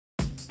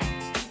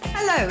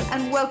Hello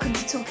and welcome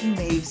to Talking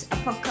Moves, a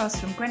podcast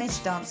from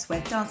Greenwich Dance where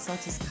dance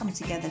artists come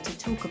together to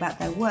talk about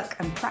their work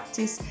and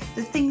practice,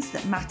 the things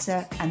that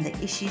matter and the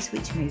issues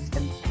which move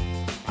them.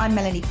 I'm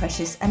Melanie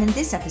Precious, and in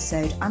this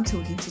episode I'm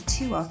talking to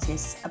two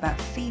artists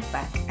about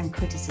feedback and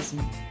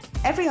criticism.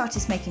 Every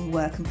artist making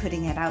work and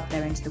putting it out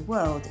there into the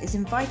world is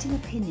inviting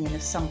opinion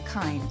of some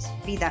kind,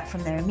 be that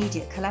from their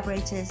immediate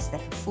collaborators, their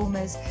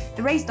performers,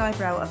 the raised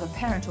eyebrow of a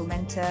parent or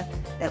mentor,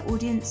 their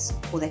audience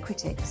or their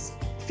critics.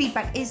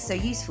 Feedback is so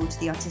useful to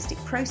the artistic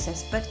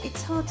process, but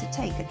it's hard to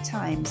take at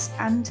times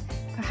and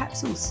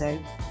perhaps also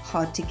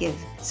hard to give.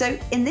 So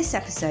in this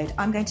episode,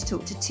 I'm going to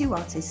talk to two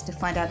artists to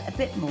find out a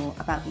bit more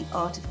about the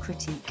art of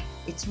critique,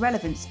 its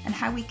relevance and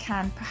how we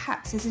can,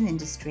 perhaps as an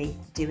industry,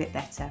 do it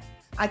better.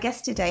 Our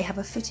guests today have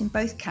a foot in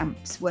both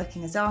camps,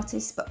 working as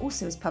artists but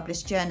also as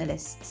published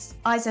journalists.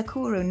 Isaac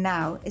Oru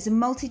now is a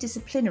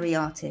multidisciplinary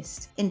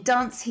artist. In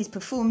dance, he's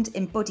performed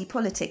in Body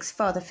Politic's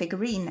Father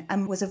Figurine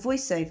and was a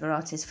voiceover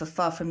artist for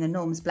Far From the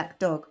Norm's Black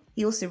Dog.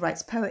 He also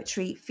writes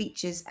poetry,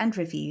 features and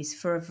reviews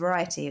for a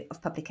variety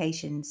of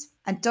publications.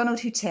 And Donald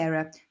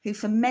Hutera, who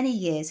for many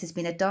years has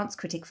been a dance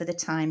critic for The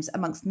Times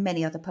amongst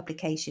many other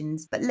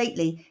publications, but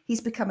lately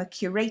he's become a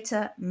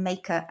curator,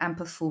 maker and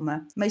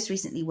performer, most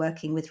recently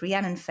working with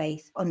Rhiannon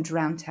Faith on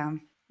Drown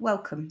Town.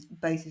 Welcome,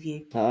 both of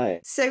you. Hi.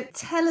 So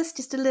tell us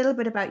just a little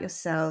bit about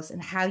yourselves and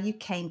how you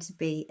came to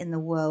be in the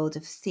world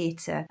of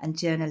theatre and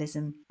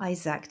journalism.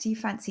 Isaac, do you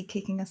fancy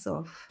kicking us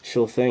off?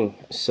 Sure thing.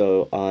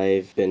 So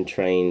I've been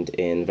trained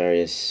in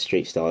various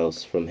street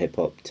styles from hip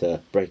hop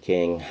to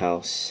breaking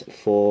house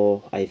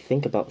for I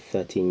think about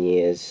 13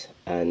 years.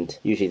 And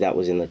usually that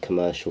was in the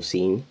commercial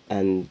scene.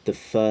 And the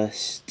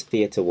first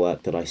theatre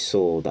work that I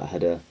saw that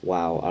had a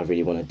wow, I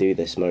really want to do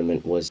this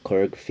moment was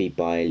choreography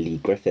by Lee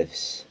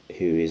Griffiths,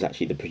 who is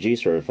actually the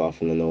producer of Far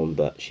From the Norm,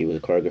 but she was a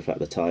choreographer at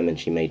the time and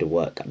she made a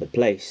work at the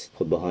place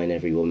called Behind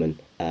Every Woman.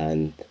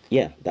 And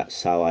yeah,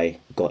 that's how I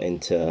got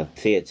into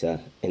theatre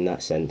in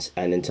that sense.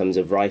 And in terms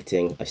of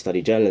writing, I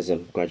studied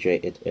journalism,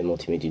 graduated in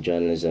multimedia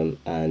journalism,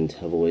 and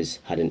have always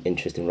had an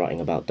interest in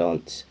writing about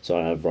dance. So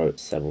I have wrote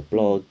several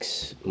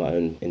blogs, my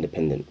own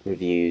independent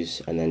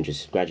reviews, and then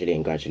just gradually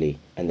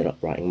ended up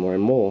writing more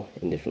and more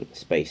in different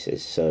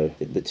spaces. So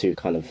the two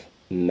kind of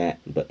met,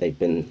 but they've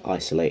been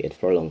isolated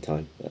for a long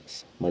time.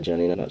 That's my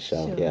journey in a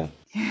nutshell. Sure.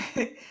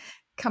 Yeah.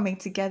 Coming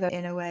together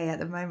in a way at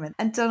the moment.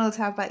 And Donald,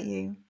 how about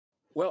you?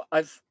 Well,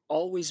 I've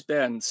always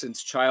been,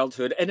 since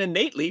childhood, an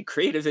innately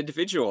creative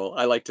individual,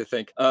 I like to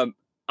think.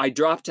 I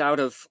dropped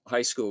out of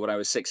high school when I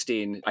was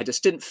 16. I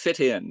just didn't fit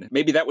in.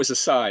 Maybe that was a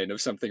sign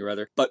of something or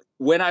other. But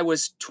when I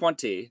was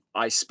 20,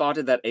 I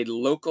spotted that a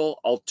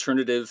local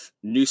alternative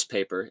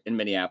newspaper in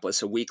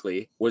Minneapolis, a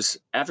weekly, was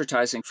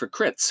advertising for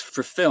crits,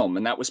 for film,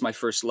 and that was my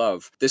first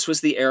love. This was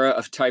the era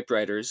of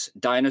typewriters.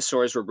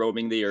 Dinosaurs were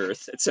roaming the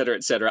earth, et cetera,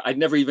 et cetera. I'd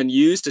never even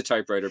used a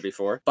typewriter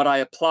before, but I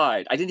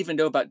applied. I didn't even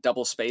know about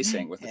double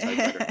spacing with the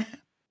typewriter.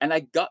 And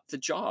I got the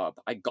job.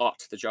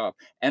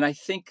 And I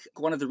think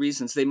one of the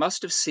reasons, they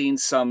must have seen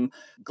some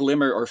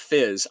glimmer or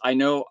fizz. I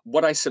know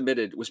what I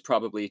submitted was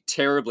probably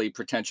terribly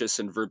pretentious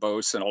and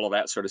verbose and all of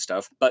that sort of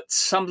stuff, but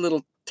some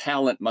little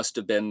talent must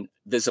have been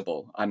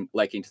visible, I'm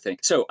liking to think.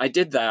 So I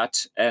did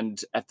that. And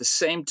at the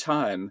same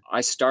time, I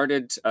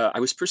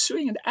was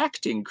pursuing an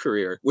acting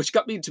career, which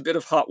got me into a bit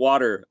of hot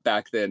water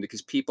back then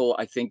because people,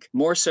 I think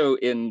more so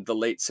in the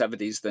late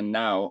 70s than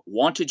now,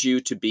 wanted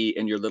you to be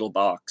in your little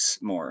box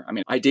more. I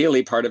mean,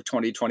 ideally part of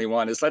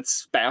 2021 is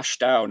let's bash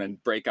down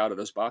and break out of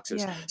those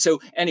boxes. Yeah. So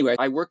anyway,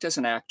 I worked as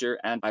an actor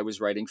and I was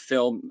writing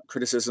film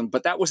criticism,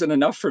 but that wasn't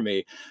enough for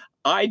me.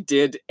 I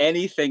did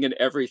anything and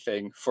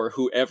everything for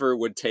whoever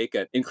would take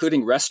it,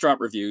 including restaurant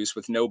reviews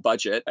with no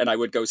budget. And I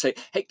would go say,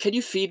 hey, can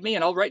you feed me?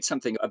 And I'll write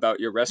something about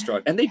your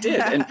restaurant. And they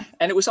did. And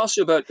it was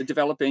also about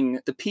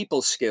developing the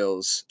people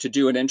skills to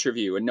do an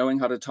interview and knowing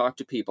how to talk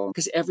to people,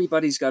 because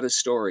everybody's got a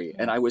story.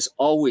 And I was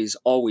always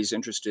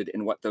interested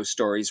in what those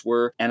stories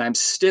were. And I'm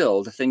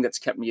still, the thing that's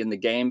kept me in the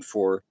game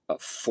for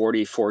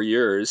 44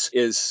 years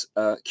is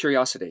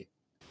curiosity.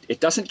 It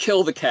doesn't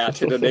kill the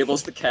cat. It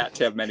enables the cat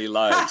to have many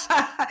lives.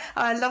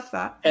 I love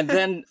that. And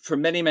then for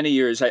many, many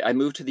years, I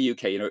moved to the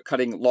UK,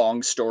 cutting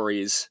long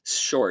stories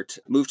short,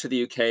 moved to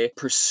the UK,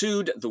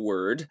 pursued the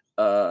word,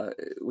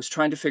 was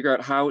trying to figure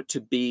out how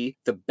to be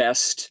the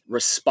best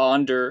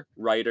responder,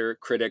 writer,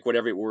 critic,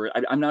 whatever word.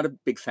 I'm not a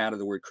big fan of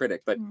the word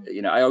critic, but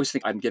I always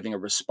think I'm giving a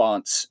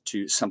response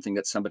to something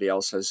that somebody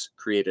else has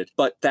created.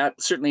 But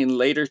that certainly in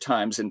later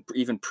times and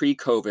even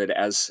pre-COVID,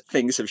 as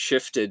things have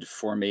shifted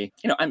for me,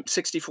 I'm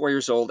 64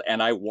 years old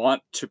and I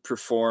want to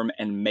perform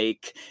and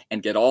make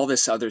and get all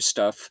this other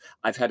stuff.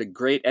 I've had a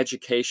great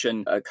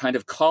education, a kind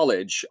of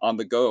college on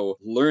the go,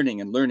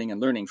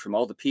 learning from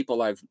all the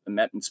people I've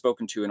met and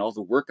spoken to and all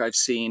the work I've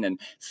seen and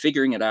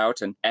figuring it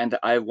out. And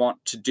I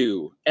want to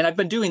do. And I've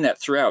been doing that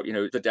throughout,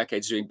 the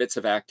decades, doing bits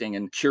of acting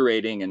and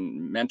curating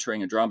and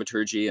mentoring and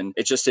dramaturgy. And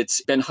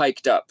it's been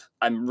hiked up.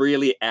 I'm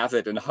really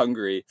avid and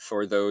hungry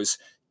for those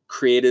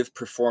creative,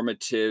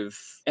 performative,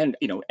 and,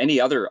 any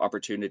other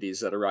opportunities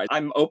that arise.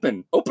 I'm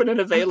open and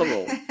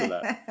available for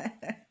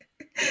that.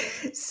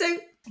 So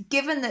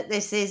Given that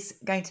this is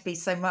going to be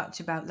so much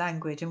about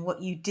language and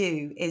what you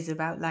do is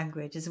about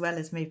language as well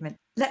as movement,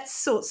 let's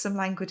sort some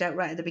language out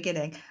right at the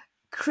beginning.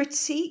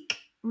 Critique,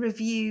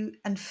 review,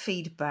 and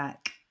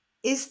feedback.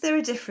 Is there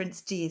a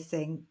difference, do you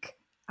think?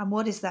 And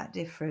what is that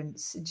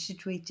difference? And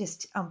should we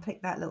just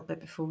unpick that a little bit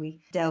before we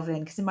delve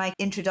in? Because in my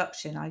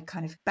introduction, I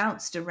kind of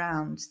bounced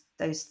around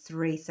those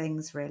three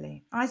things,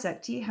 really.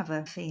 Isaac, do you have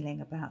a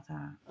feeling about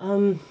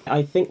that?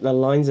 I think the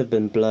lines have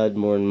been blurred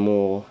more and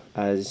more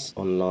as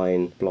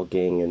online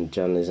blogging and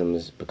journalism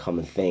has become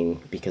a thing,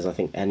 because I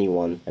think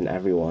anyone and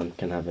everyone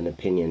can have an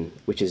opinion,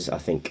 which is, I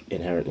think,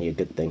 inherently a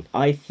good thing.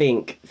 I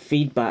think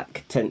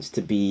feedback tends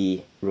to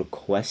be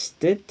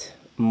requested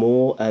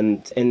more,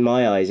 and in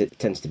my eyes it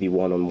tends to be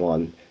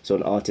one-on-one. So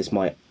an artist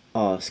might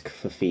ask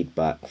for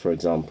feedback, for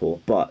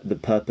example, but the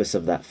purpose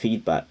of that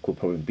feedback will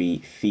probably be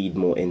feed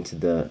more into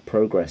the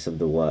progress of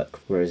the work,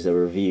 whereas the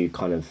review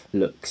kind of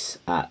looks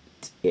at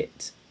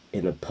it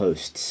in a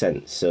post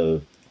sense.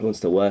 So once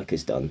the work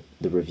is done,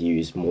 the review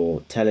is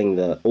more telling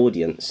the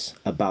audience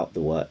about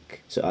the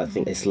work. So I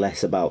think it's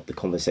less about the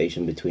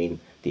conversation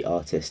between the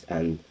artist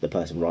and the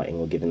person writing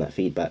or giving that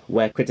feedback.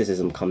 Where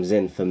criticism comes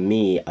in, for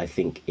me, I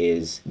think,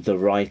 is the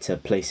writer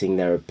placing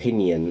their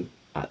opinion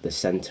at the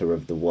center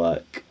of the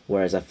work.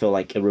 Whereas I feel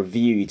like a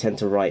review, you tend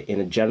to write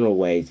in a general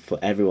way for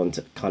everyone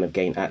to kind of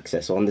gain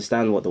access or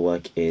understand what the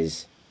work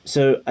is.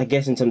 So I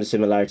guess in terms of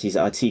similarities,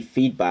 I'd see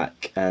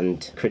feedback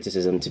and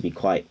criticism to be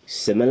quite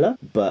similar,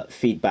 but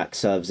feedback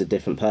serves a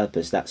different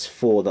purpose. That's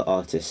for the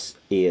artist's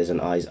ears and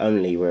eyes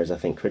only, whereas I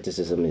think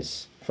criticism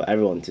is for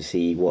everyone to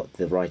see what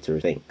the writer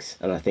thinks.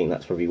 And I think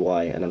that's probably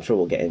why, and I'm sure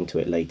we'll get into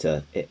it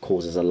later, it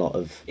causes a lot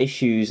of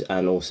issues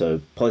and also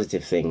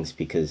positive things,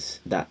 because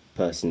that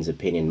person's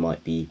opinion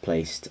might be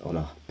placed on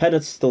a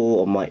pedestal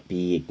or might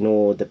be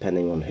ignored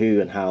depending on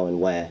who and how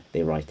and where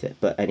they write it.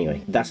 But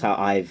anyway, that's how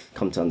I've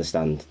come to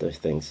understand those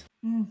things.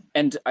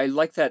 And I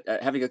like that,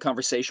 having a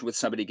conversation with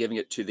somebody, giving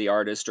it to the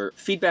artist, or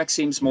feedback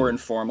seems more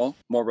informal,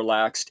 more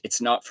relaxed. It's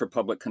not for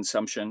public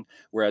consumption,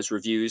 whereas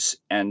reviews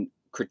and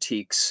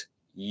critiques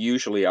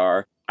usually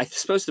are. I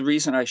suppose the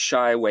reason I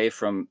shy away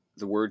from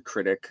the word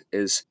critic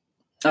is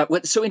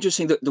what's so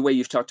interesting, the way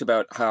you've talked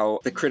about how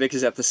the critic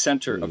is at the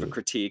center of a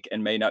critique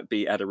and may not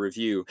be at a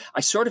review. I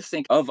sort of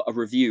think of a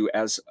review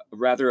as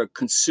rather a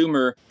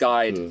consumer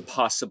guide,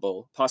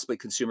 possibly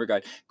consumer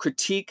guide.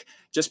 Critique,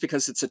 just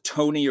because it's a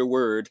tonier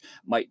word,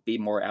 might be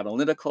more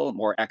analytical,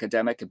 more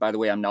academic. And by the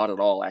way, I'm not at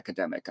all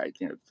academic. I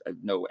have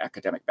no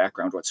academic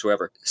background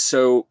whatsoever.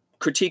 So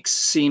critique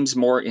seems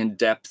more in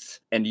depth,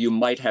 and you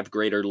might have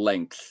greater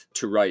length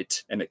to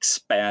write and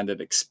expand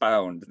and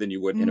expound than you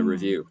would in a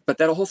review. But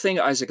that whole thing,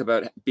 Isaac,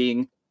 about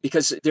being,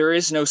 because there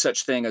is no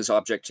such thing as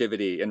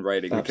objectivity in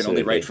writing. Absolutely. We can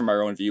only write from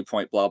our own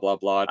viewpoint, blah, blah,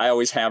 blah. I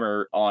always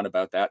hammer on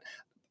about that.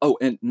 Oh,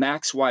 and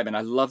Max Wyman,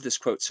 I love this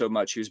quote so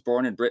much. He was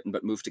born in Britain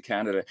but moved to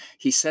Canada.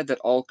 He said that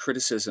all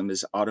criticism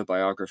is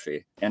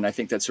autobiography. And I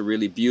think that's a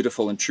really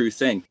beautiful and true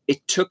thing.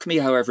 It took me,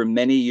 however,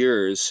 many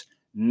years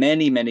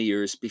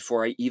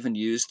before I even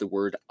used the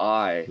word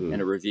I in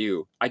a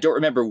review. I don't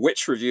remember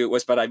which review it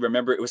was, but I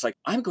remember it was like,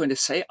 I'm going to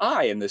say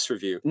I in this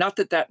review. Not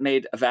that that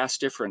made a vast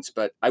difference,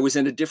 but I was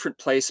in a different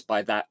place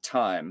by that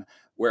time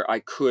where I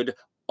could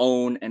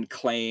own and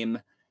claim.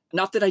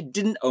 Not that I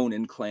didn't own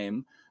and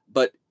claim,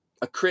 but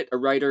a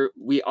writer,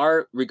 we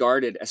are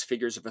regarded as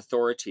figures of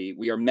authority.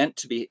 We are meant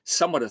to be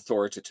somewhat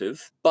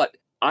authoritative, but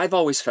I've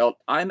always felt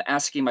I'm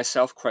asking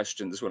myself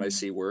questions when I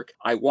see work.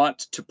 I want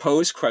to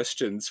pose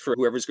questions for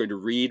whoever's going to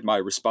read my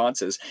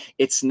responses.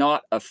 It's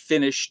not a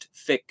finished,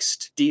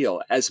 fixed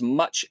deal. As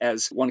much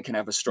as one can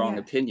have a strong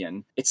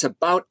opinion, it's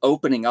about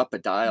opening up a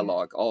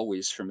dialogue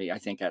always for me, I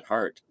think, at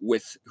heart,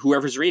 with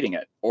whoever's reading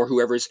it or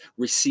whoever's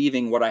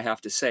receiving what I have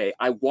to say.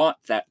 I want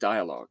that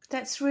dialogue.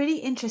 That's really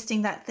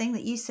interesting, that thing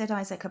that you said,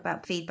 Isaac,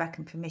 about feedback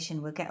and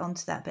permission. We'll get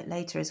onto that a bit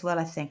later as well,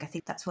 I think. I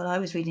think that's what I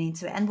was reading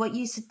into it. And what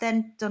you said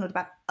then, Donald,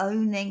 about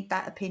owning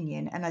that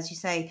opinion, and as you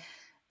say,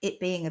 it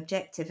being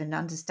objective and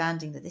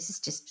understanding that this is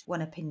just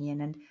one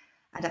opinion, and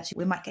actually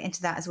we might get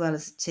into that as well,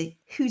 as to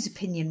whose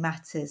opinion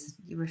matters.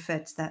 You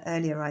referred to that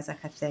earlier, Isaac,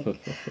 I think.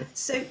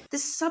 So the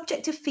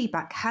subject of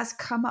feedback has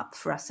come up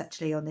for us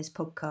actually on this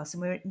podcast,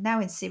 and we're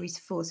now in series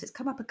 4, so it's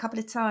come up a couple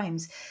of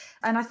times,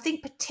 and I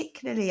think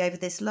particularly over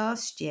this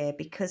last year,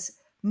 because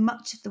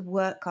much of the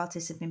work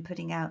artists have been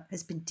putting out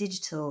has been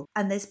digital,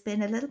 and there's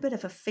been a little bit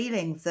of a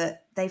feeling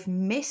that they've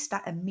missed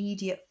that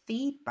immediate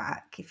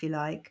feedback, if you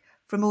like,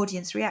 from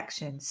audience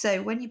reaction.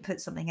 So when you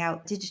put something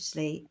out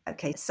digitally,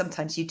 okay,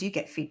 sometimes you do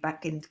get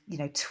feedback in,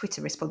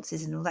 Twitter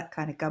responses and all that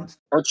kind of gumph.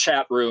 Or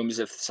chat rooms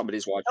if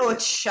somebody's watching. Or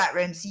chat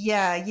rooms,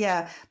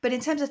 yeah. But in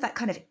terms of that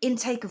kind of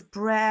intake of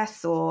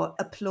breath or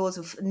applause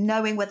of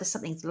knowing whether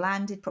something's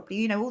landed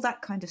properly, all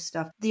that kind of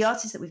stuff, the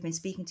artists that we've been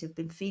speaking to have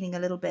been feeling a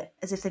little bit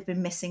as if they've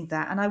been missing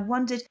that. And I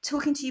wondered,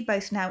 talking to you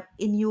both now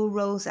in your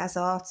roles as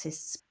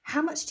artists,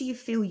 how much do you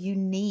feel you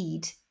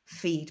need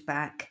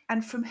feedback,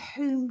 and from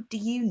whom do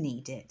you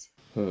need it?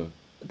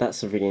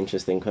 That's a really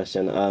interesting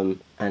question.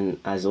 And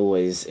as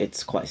always,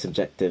 it's quite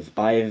subjective.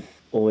 I've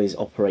always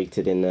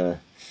operated in a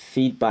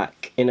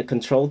feedback in a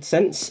controlled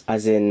sense,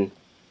 as in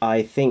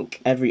I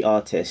think every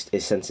artist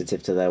is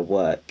sensitive to their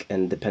work,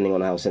 and depending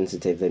on how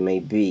sensitive they may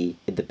be,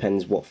 it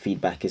depends what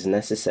feedback is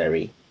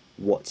necessary,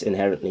 what's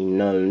inherently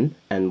known,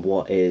 and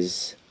what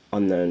is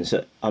unknown.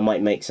 So I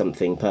might make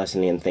something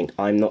personally and think,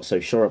 I'm not so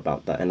sure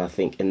about that. And I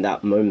think in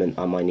that moment,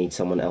 I might need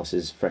someone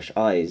else's fresh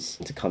eyes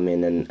to come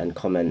in and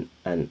comment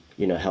and,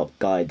 help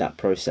guide that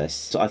process.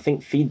 So I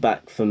think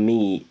feedback for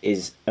me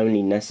is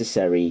only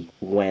necessary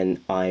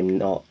when I'm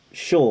not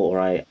sure,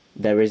 or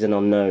there is an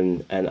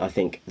unknown, and I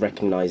think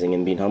recognizing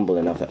and being humble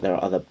enough that there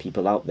are other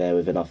people out there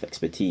with enough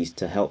expertise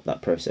to help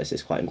that process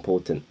is quite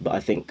important. But I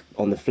think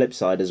on the flip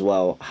side as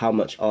well, how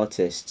much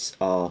artists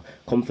are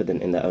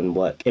confident in their own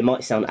work. It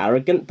might sound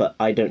arrogant, but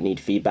I don't need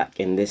feedback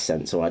in this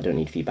sense, or I don't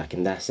need feedback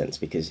in that sense,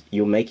 because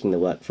you're making the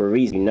work for a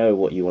reason. You know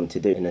what you want to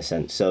do in a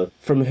sense. So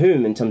from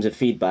whom, in terms of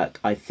feedback,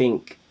 I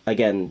think,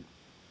 again,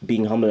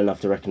 being humble enough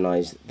to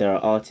recognize there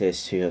are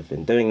artists who have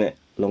been doing it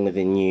longer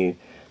than you.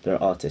 There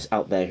are artists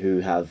out there who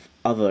have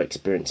other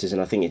experiences,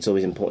 and I think it's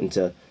always important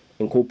to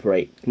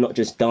incorporate not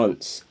just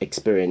dance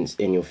experience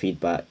in your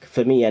feedback.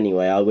 For me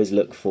anyway, I always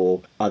look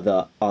for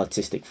other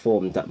artistic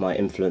forms that might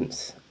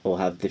influence or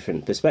have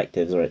different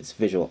perspectives, or it's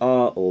visual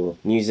art or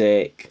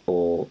music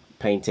or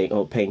painting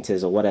or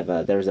painters or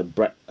whatever. There is a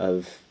breadth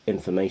of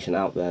information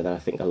out there that I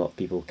think a lot of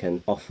people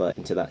can offer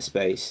into that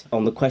space.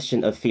 On the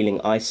question of feeling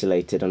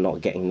isolated and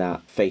not getting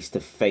that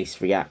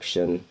face-to-face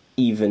reaction,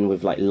 even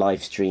with like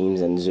live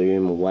streams and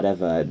Zoom or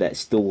whatever, there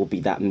still will be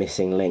that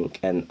missing link.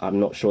 And I'm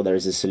not sure there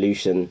is a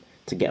solution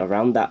to get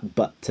around that,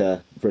 but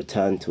to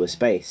return to a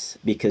space,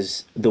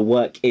 because the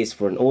work is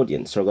for an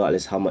audience,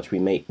 regardless how much we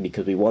make,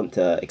 because we want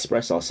to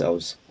express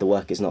ourselves. The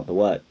work is not the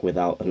work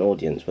without an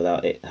audience,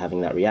 without it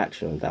having that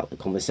reaction, without the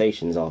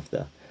conversations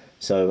after.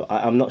 So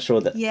I'm not sure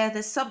that... Yeah,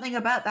 there's something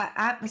about that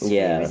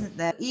atmosphere, isn't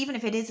there? Even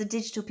if it is a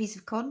digital piece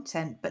of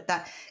content, but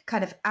that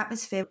kind of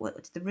atmosphere, what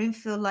does the room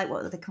feel like?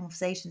 What are the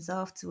conversations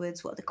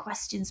afterwards? What are the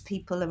questions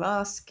people are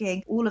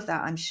asking? All of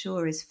that, I'm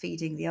sure, is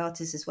feeding the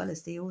artist as well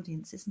as the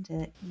audience, isn't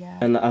it? Yeah.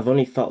 And I've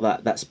only felt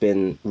that that's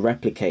been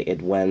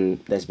replicated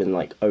when there's been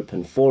like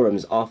open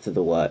forums after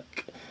the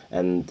work.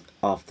 And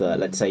after,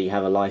 let's say you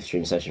have a live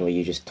stream session where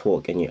you just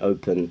talk and you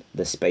open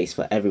the space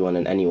for everyone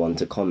and anyone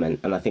to comment.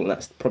 And I think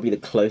that's probably the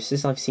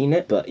closest I've seen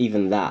it, but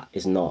even that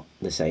is not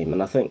the same.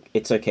 And I think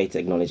it's okay to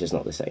acknowledge it's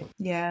not the same.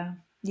 Yeah,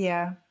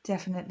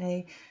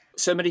 definitely.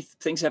 So many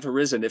things have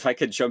arisen. If I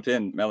could jump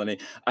in, Melanie,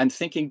 I'm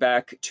thinking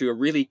back to a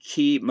really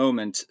key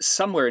moment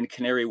somewhere in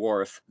Canary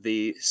Wharf.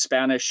 The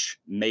Spanish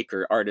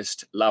maker,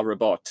 artist La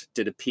Robot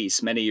did a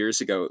piece many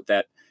years ago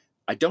that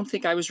I don't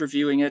think I was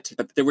reviewing it,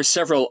 but there were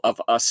several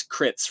of us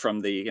crits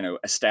from the,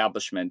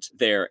 establishment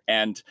there.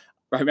 And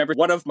I remember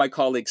one of my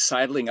colleagues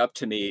sidling up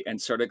to me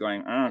and sort of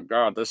going, "Oh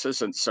God, this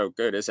isn't so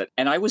good, is it?"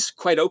 And I was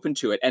quite open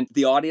to it. And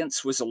the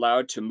audience was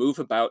allowed to move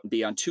about and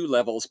be on two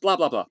levels, blah,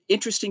 blah, blah.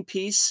 Interesting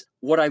piece.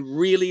 What I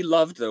really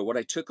loved, though, what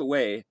I took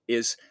away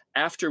is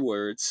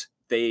afterwards,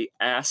 they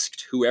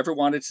asked whoever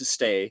wanted to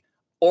stay,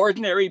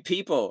 ordinary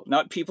people,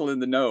 not people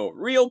in the know,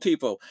 real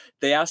people.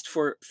 They asked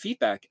for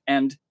feedback.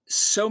 And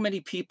so many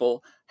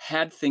people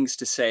had things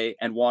to say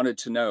and wanted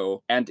to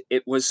know. And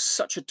it was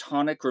such a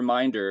tonic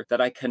reminder that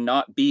I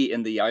cannot be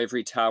in the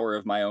ivory tower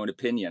of my own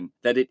opinion,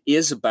 that it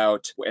is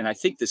about, and I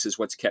think this is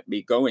what's kept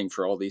me going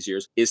for all these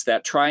years, is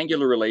that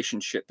triangular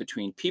relationship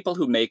between people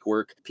who make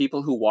work,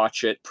 people who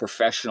watch it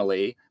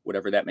professionally,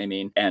 whatever that may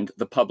mean, and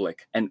the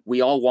public. And we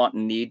all want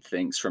and need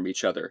things from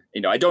each other.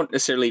 I don't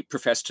necessarily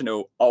profess to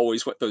know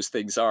always what those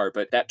things are,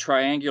 but that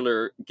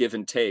triangular give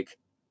and take.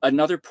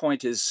 Another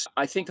point is,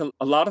 I think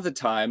a lot of the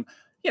time,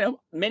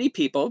 many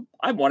people,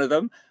 I'm one of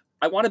them,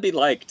 I want to be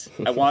liked.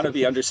 I want to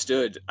be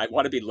understood. I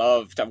want to be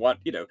loved.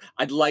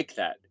 I'd like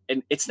that.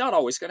 And it's not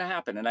always going to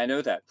happen. And I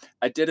know that.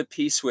 I did a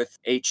piece with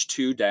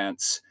H2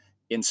 Dance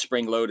in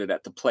Spring Loaded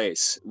at the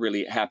Place.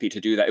 Really happy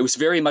to do that. It was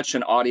very much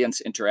an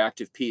audience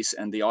interactive piece,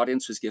 and the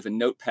audience was given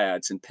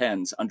notepads and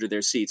pens under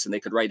their seats, and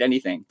they could write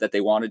anything that they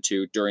wanted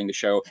to during the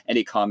show,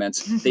 any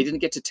comments. They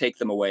didn't get to take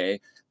them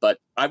away, but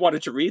I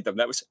wanted to read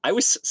them. I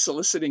was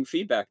soliciting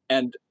feedback.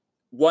 And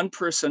one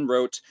person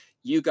wrote,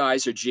 "You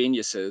guys are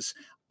geniuses."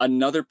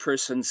 Another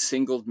person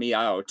singled me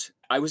out.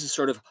 I was a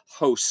sort of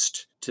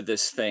host to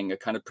this thing, a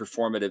kind of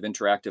performative,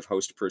 interactive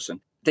host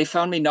person. They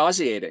found me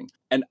nauseating.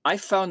 And I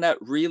found that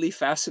really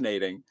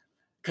fascinating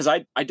because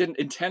I didn't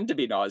intend to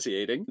be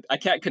nauseating. I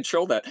can't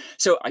control that.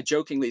 So I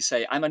jokingly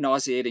say, I'm a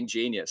nauseating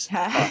genius.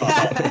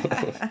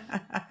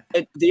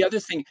 And the other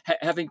thing,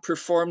 having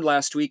performed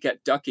last week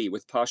at Ducky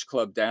with Posh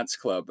Club Dance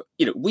Club,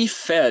 we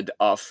fed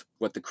off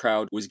what the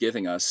crowd was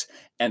giving us,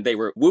 and they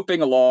were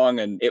whooping along,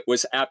 and it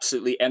was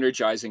absolutely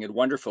energizing and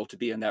wonderful to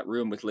be in that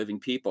room with living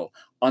people.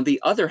 On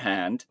the other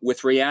hand,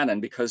 with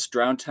Rhiannon, because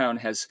Drowntown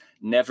has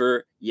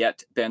never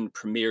yet been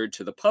premiered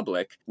to the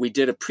public, we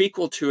did a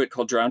prequel to it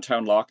called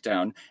Drowntown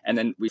Lockdown, and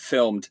then we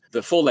filmed,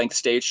 the full-length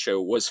stage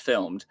show was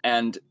filmed,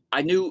 and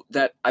I knew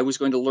that I was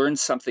going to learn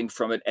something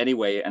from it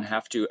anyway and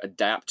have to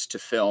adapt to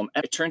film.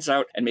 And it turns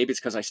out, and maybe it's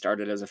because I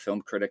started as a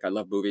film critic, I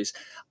love movies,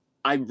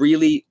 I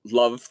really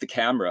love the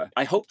camera.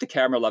 I hope the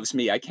camera loves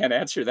me. I can't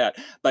answer that.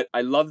 But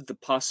I love the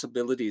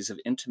possibilities of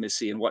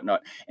intimacy and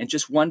whatnot. And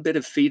just one bit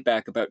of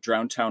feedback about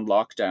Drowntown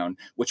Lockdown,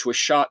 which was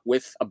shot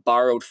with a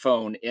borrowed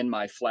phone in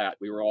my flat.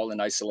 We were all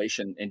in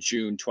isolation in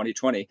June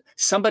 2020.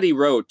 Somebody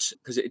wrote,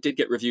 because it did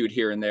get reviewed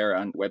here and there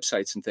on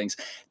websites and things,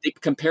 they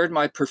compared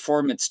my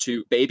performance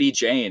to Baby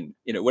Jane,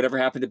 whatever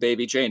happened to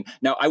Baby Jane.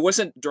 Now, I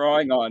wasn't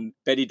drawing on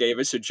Betty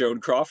Davis or Joan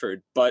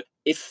Crawford, but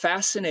it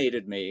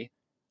fascinated me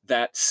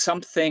that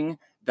something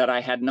that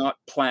I had not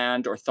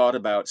planned or thought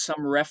about,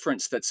 some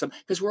reference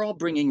because we're all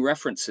bringing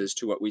references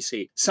to what we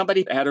see.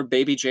 Somebody had a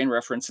Baby Jane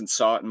reference and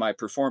saw it in my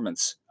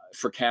performance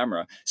for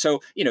camera.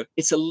 So,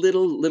 it's a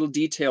little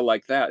detail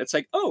like that. It's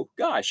like, oh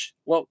gosh,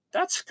 well,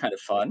 that's kind of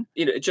fun.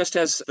 It just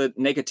has the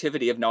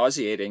negativity of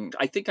nauseating.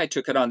 I think I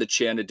took it on the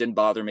chin. It didn't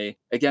bother me.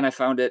 Again, I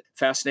found it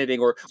fascinating,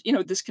 or,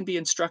 this can be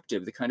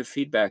instructive. The kind of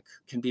feedback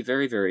can be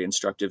very, very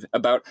instructive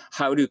about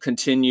how to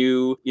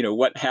continue,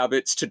 what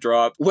habits to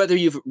drop, whether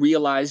you've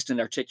realized and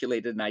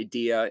articulated an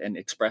idea and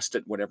expressed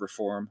it in whatever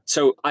form.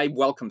 So I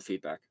welcome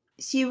feedback.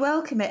 So you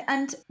welcome it.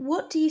 And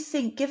what do you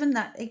think, given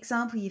that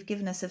example you've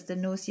given us of the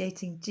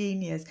nauseating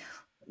genius,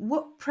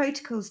 what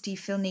protocols do you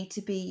feel need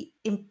to be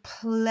in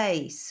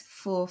place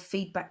for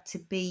feedback to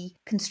be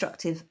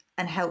constructive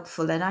and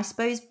helpful? And I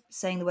suppose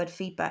saying the word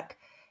feedback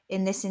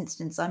in this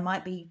instance, I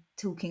might be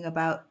talking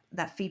about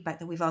that feedback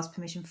that we've asked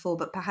permission for,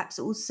 but perhaps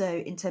also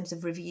in terms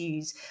of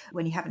reviews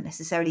when you haven't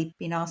necessarily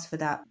been asked for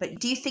that. But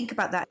do you think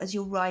about that as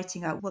you're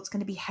writing out what's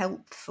going to be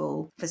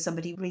helpful for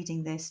somebody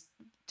reading this?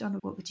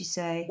 Donald, what would you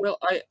say? Well,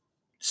 I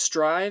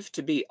strive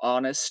to be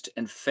honest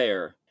and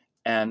fair.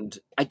 And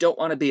I don't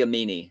want to be a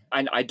meanie.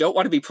 I don't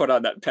want to be put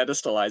on that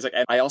pedestal, Isaac.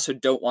 And I also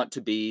don't want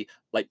to be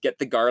like, get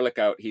the garlic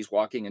out, he's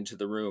walking into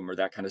the room, or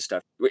that kind of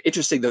stuff.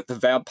 Interesting, the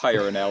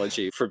vampire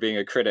analogy for being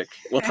a critic.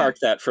 We'll park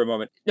that for a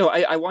moment. No,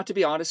 I want to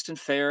be honest and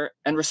fair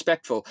and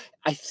respectful.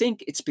 I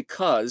think it's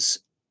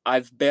because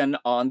I've been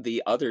on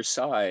the other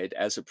side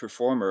as a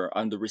performer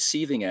on the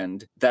receiving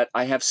end that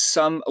I have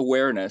some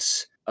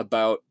awareness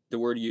about the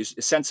word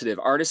used, sensitive.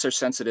 Artists are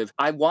sensitive.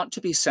 I want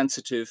to be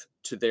sensitive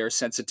to their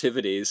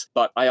sensitivities,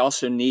 but I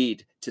also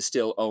need to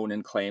still own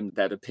and claim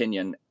that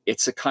opinion.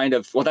 It's a kind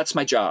of, well, that's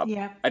my job.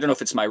 Yeah. I don't know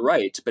if it's my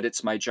right, but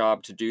it's my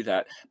job to do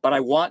that. But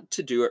I want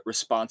to do it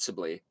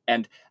responsibly.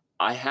 And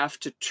I have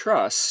to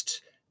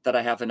trust that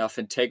I have enough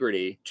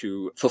integrity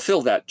to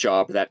fulfill that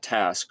job, that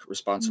task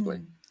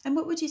responsibly. And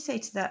what would you say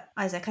to that,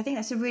 Isaac? I think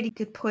that's a really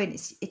good point.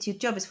 It's your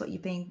job, it's what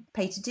you're being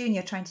paid to do, and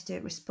you're trying to do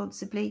it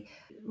responsibly.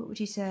 What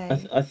would you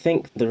say? I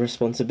think the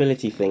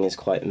responsibility thing is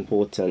quite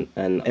important.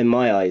 And in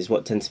my eyes,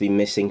 what tends to be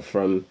missing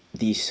from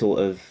these sort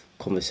of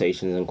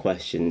conversations and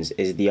questions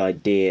is the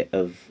idea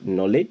of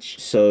knowledge.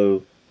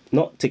 So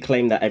not to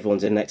claim that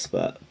everyone's an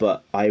expert,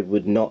 but I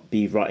would not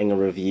be writing a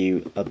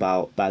review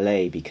about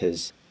ballet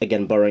because,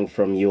 again, borrowing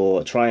from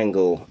your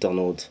triangle,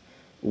 Donald,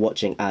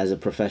 watching as a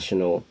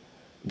professional,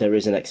 there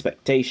is an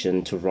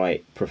expectation to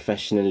write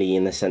professionally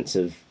in the sense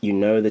of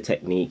the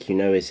technique,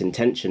 its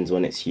intentions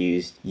when it's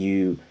used,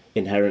 you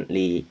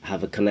inherently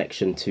have a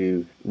connection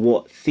to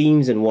what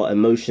themes and what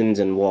emotions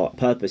and what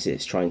purpose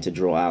it's trying to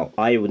draw out.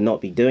 I would not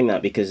be doing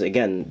that because,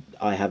 again,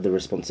 I have the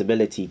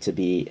responsibility to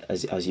be,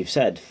 as you've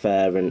said,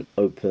 fair and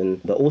open,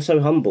 but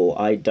also humble.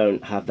 I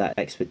don't have that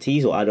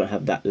expertise or I don't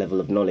have that level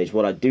of knowledge.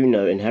 What I do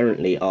know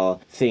inherently are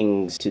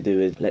things to do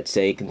with, let's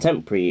say,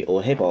 contemporary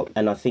or hip-hop.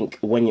 And I think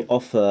when you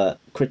offer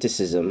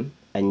criticism,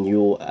 and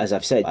you're, as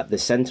I've said, at the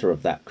centre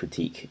of that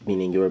critique,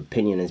 meaning your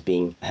opinion is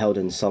being held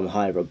in some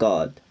high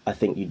regard, I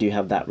think you do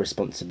have that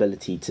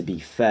responsibility to be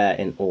fair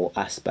in all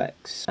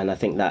aspects. And I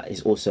think that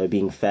is also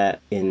being fair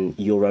in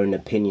your own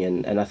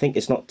opinion. And I think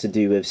it's not to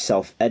do with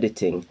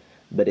self-editing,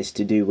 but it's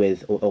to do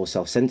with, or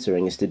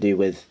self-censoring, it's to do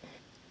with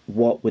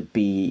what would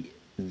be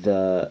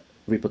the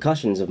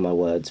repercussions of my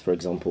words. For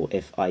example,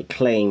 if I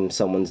claim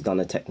someone's done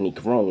a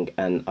technique wrong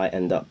and I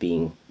end up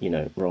being,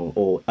 wrong,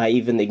 or I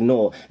even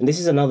ignore. And this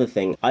is another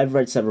thing. I've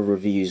read several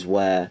reviews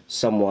where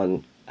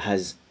someone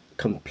has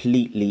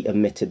completely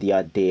omitted the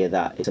idea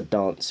that it's a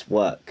dance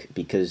work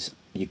because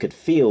you could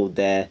feel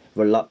they're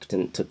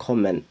reluctant to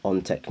comment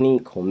on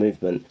technique or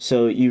movement.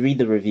 So you read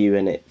the review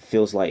and it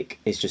feels like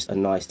it's just a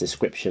nice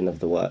description of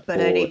the work. But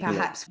only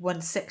perhaps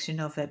one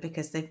section of it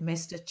because they've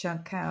missed a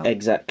chunk out.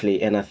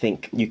 Exactly. And I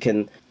think you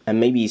can,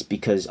 and maybe it's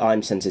because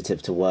I'm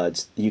sensitive to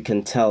words, you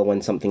can tell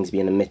when something's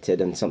being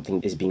omitted and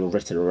something is being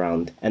written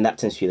around. And that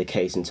tends to be the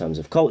case in terms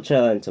of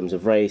culture, in terms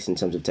of race, in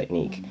terms of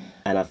technique.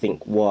 And I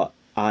think what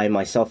I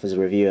myself as a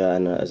reviewer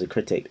and as a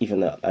critic, even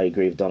though I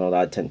agree with Donald,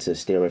 I tend to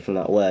steer away from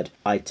that word.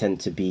 I tend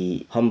to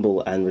be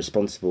humble and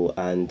responsible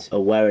and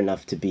aware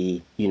enough to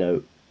be,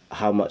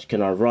 how much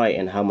can I write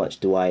and how much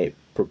do I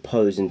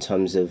propose in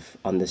terms of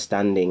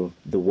understanding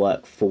the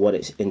work for what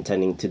it's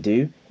intending to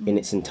do in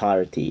its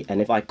entirety.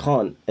 And if I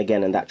can't,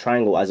 again, in that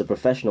triangle, as a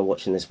professional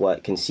watching this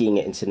work and seeing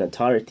it in its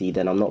entirety,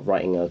 then I'm not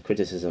writing a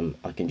criticism.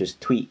 I can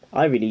just tweet,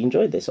 I really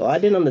enjoyed this, or I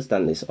didn't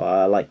understand this, or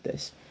I like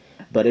this.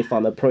 But if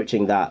I'm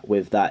approaching that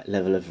with that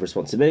level of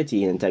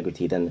responsibility and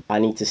integrity, then I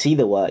need to see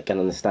the work and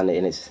understand it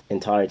in its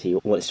entirety,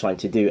 what it's trying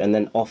to do, and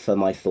then offer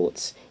my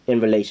thoughts in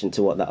relation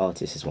to what the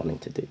artist is wanting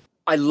to do.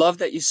 I love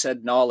that you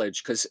said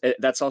knowledge, because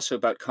that's also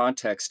about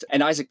context.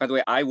 And Isaac, by the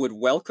way, I would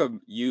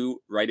welcome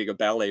you writing a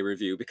ballet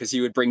review because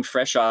you would bring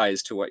fresh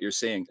eyes to what you're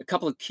seeing. A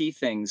couple of key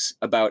things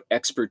about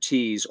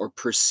expertise or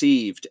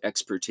perceived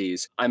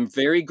expertise. I'm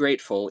very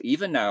grateful,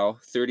 even now,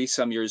 30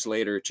 some years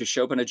later, to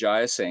Shobhana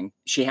Jayasingh.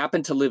 She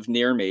happened to live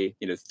near me,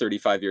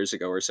 35 years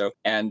ago or so.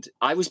 And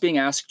I was being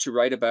asked to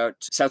write about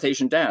South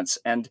Asian dance.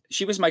 And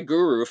she was my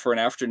guru for an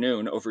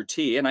afternoon over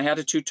tea. And I had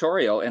a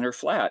tutorial in her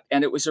flat.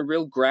 And it was a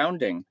real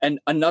grounding. And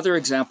another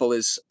example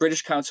is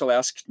British Council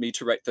asked me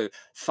to write the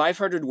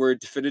 500-word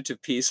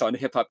definitive piece on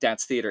hip-hop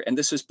dance theater. And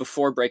this was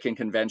before breaking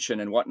convention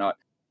and whatnot.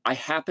 I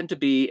happened to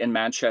be in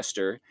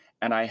Manchester,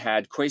 and I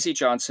had Kwesi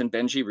Johnson,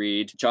 Benji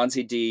Reed, John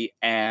Z. D,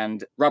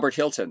 and Robert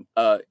Hilton.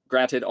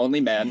 Granted,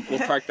 only men. We'll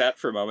park that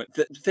for a moment.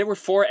 There were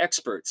 4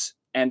 experts,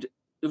 and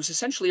it was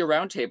essentially a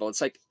roundtable.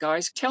 It's like,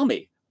 guys, tell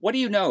me, what do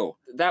you know?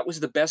 That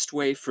was the best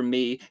way for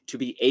me to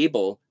be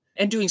able,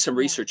 and doing some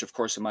research, of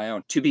course, of my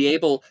own, to be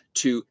able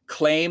to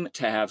claim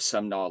to have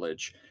some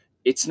knowledge.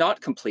 It's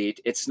not complete.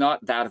 It's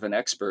not that of an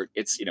expert.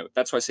 It's,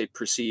 that's why I say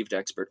perceived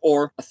expert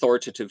or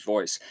authoritative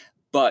voice.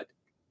 But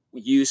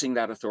using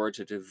that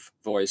authoritative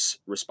voice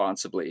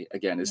responsibly,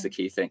 again, is the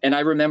key thing. And I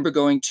remember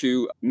going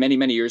to many,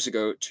 many years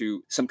ago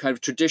to some kind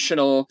of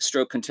traditional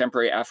stroke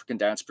contemporary African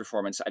dance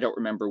performance. I don't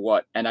remember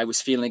what. And I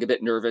was feeling a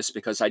bit nervous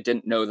because I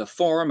didn't know the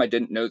form. I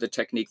didn't know the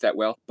technique that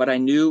well. But I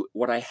knew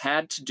what I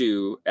had to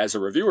do as a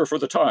reviewer for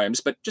the Times,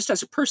 but just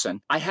as a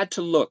person, I had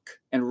to look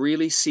and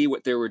really see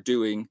what they were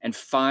doing and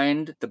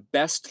find the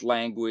best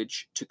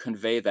language to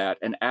convey that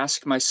and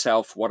ask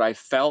myself what I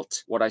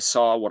felt, what I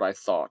saw, what I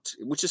thought,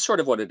 which is sort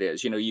of what it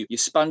is. You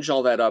sponge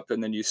all that up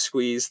and then you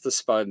squeeze the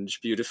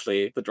sponge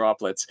beautifully, the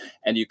droplets,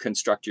 and you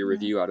construct your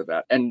review out of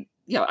that. And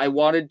yeah, I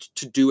wanted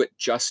to do it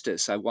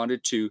justice. I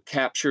wanted to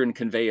capture and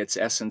convey its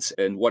essence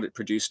and what it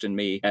produced in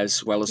me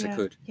as well as I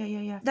could.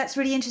 Yeah. That's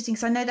really interesting.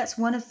 So I know that's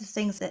one of the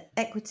things that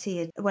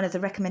Equity, one of the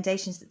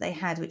recommendations that they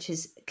had, which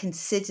is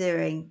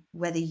considering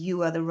whether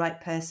you are the right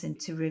person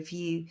to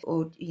review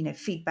or,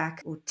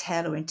 feedback or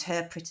tell or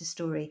interpret a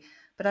story.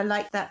 But I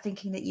like that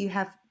thinking that you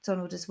have,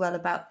 Donald, as well,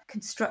 about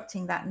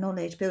constructing that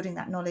knowledge, building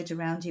that knowledge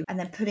around you, and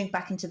then putting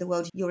back into the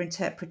world your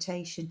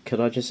interpretation. Could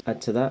I just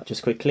add to that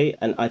just quickly?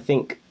 And I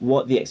think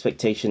what the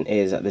expectation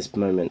is at this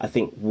moment, I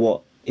think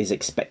what is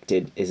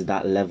expected is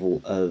that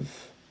level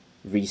of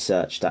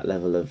research, that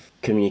level of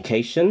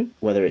communication,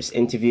 whether it's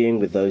interviewing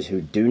with those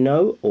who do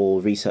know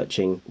or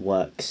researching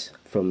works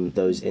from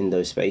those in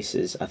those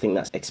spaces. I think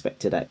that's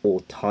expected at all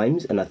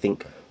times. And I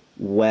think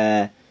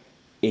where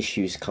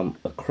issues come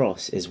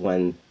across is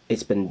when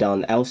it's been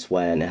done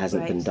elsewhere and it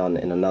hasn't been done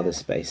in another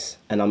space.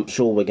 And I'm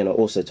sure we're going to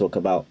also talk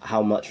about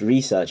how much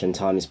research and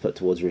time is put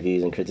towards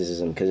reviews and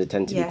criticism, because it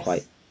tends to be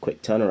quite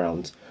quick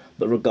turnarounds.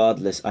 But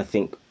regardless, I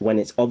think when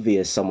it's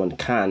obvious someone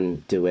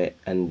can do it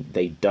and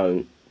they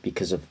don't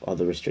because of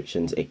other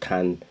restrictions, it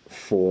can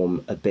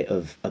form a bit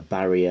of a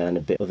barrier and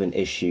a bit of an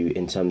issue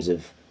in terms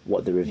of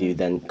what the review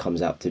then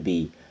comes out to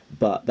be.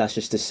 But that's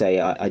just to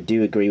say, I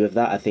do agree with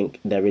that. I think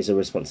there is a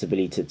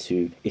responsibility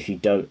to, if you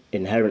don't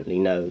inherently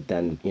know,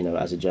 then,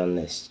 as a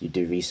journalist, you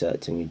do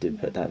research and you do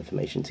put that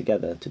information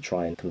together to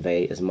try and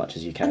convey as much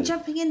as you can. And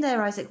jumping in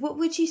there, Isaac, what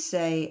would you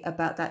say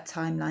about that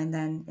timeline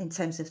then in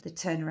terms of the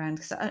turnaround?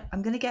 Because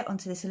I'm going to get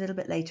onto this a little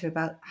bit later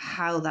about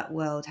how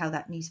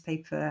that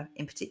newspaper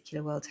in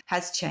particular world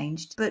has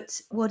changed. But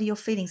what are your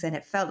feelings then?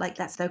 It felt like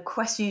that's the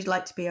question you'd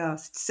like to be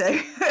asked. So...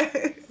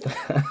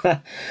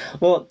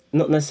 Well,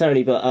 not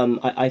necessarily, but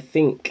I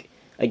think,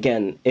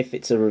 again, if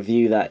it's a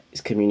review that is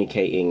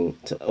communicating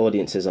to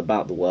audiences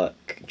about the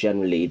work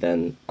generally,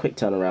 then quick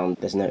turnaround,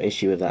 there's no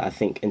issue with that. I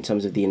think in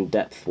terms of the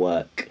in-depth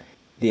work,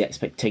 the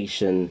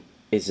expectation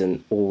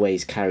isn't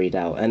always carried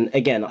out. And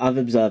again, I've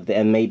observed it,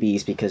 and maybe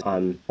it's because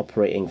I'm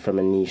operating from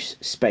a niche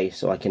space,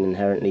 so I can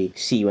inherently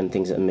see when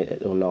things are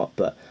admitted or not,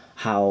 but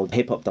how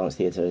hip-hop dance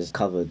theatre is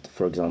covered,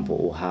 for example,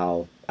 or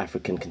how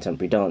African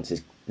contemporary dance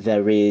is,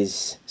 there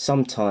is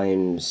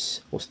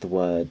sometimes,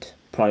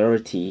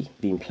 priority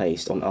being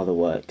placed on other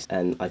works.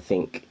 And I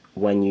think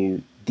when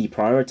you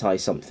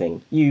deprioritize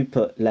something, you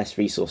put less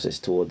resources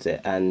towards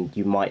it, and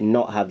you might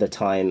not have the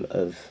time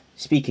of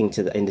speaking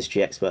to the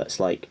industry experts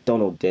like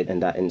Donald did in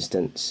that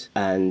instance.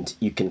 And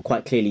you can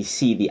quite clearly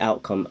see the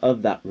outcome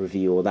of that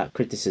review or that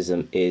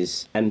criticism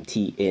is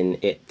empty in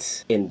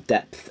its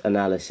in-depth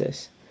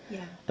analysis.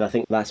 Yeah. And I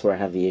think that's where I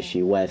have the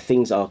issue, where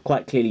things are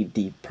quite clearly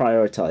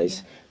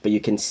deprioritized, but you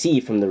can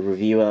see from the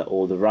reviewer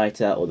or the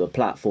writer or the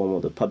platform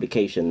or the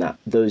publication that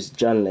those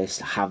journalists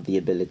have the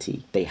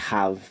ability, they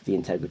have the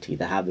integrity,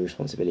 they have the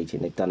responsibility,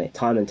 and they've done it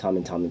time and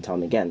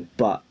time again.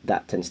 But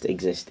that tends to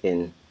exist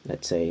in,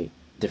 let's say,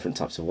 different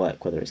types of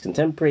work, whether it's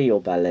contemporary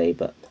or ballet.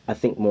 But I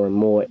think more and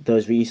more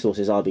those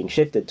resources are being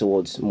shifted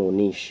towards more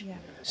niche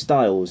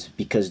styles,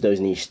 because those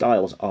niche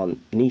styles aren't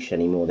niche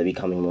anymore. They're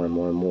becoming more and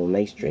more and more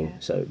mainstream. Yeah.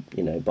 So,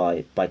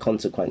 by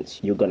consequence,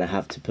 you're going to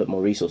have to put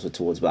more resources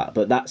towards that.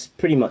 But that's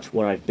pretty much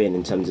where I've been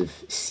in terms of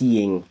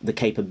seeing the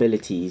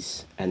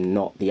capabilities and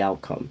not the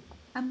outcome.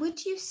 And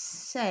would you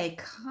say,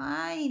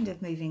 kind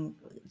of moving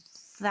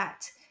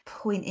that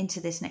point into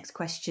this next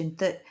question,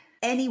 that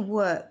any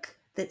work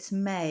that's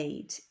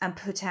made and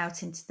put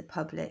out into the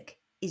public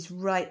is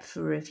ripe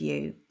for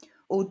review?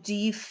 Or do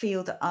you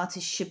feel that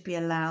artists should be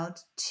allowed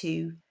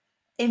to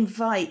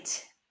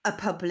invite a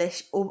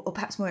published, or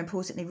perhaps more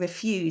importantly,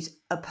 refuse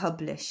a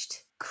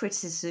published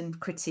criticism,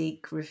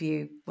 critique,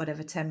 review,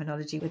 whatever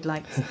terminology you would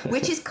like,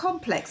 which is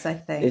complex, I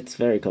think. It's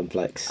very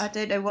complex. I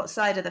don't know what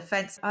side of the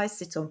fence I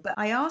sit on, but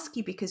I ask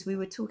you because we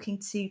were talking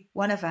to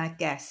one of our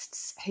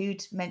guests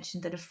who'd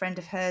mentioned that a friend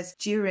of hers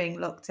during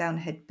lockdown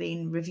had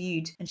been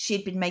reviewed, and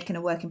she'd been making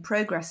a work in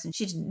progress and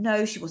she didn't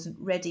know, she wasn't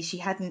ready, she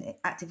hadn't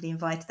actively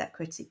invited that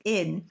critic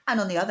in. And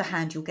on the other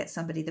hand, you'll get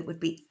somebody that would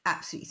be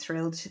absolutely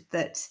thrilled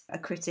that a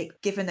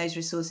critic, given those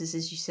resources,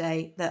 as you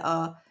say, that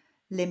are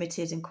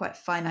limited and quite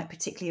finite,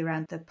 particularly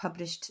around the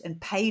published and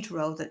paid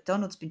role that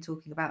Donald's been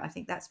talking about. I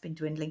think that's been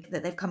dwindling,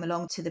 that they've come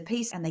along to the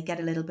piece and they get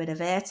a little bit of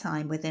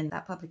airtime within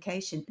that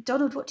publication.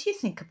 Donald, what do you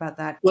think about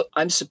that? Well,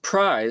 I'm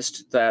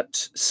surprised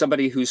that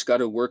somebody who's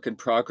got a work in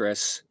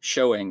progress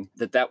showing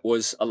that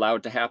was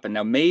allowed to happen.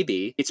 Now,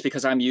 maybe it's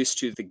because I'm used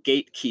to the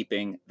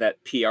gatekeeping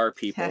that PR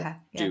people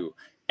do.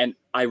 And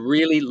I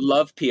really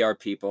love PR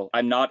people.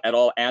 I'm not at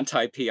all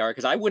anti-PR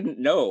because I wouldn't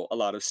know a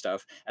lot of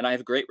stuff. And I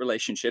have great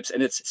relationships.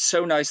 And it's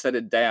so nice that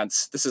in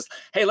dance, this is,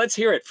 hey, let's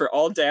hear it for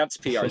all dance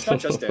PRs,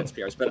 not just dance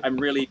PRs, but I'm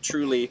really,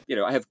 truly,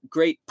 I have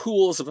great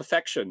pools of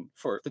affection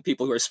for the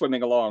people who are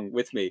swimming along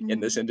with me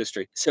in this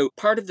industry. So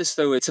part of this,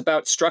 though, it's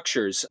about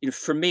structures.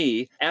 For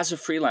me, as a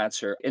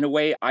freelancer, in a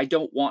way, I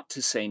don't want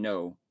to say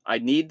no. I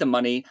need the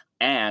money,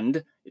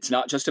 and it's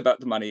not just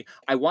about the money.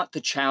 I want the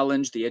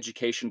challenge, the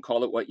education,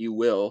 call it what you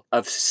will,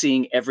 of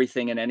seeing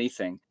everything and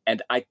anything.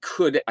 And I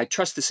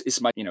trust this is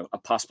my, a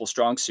possible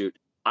strong suit.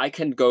 I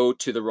can go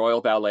to the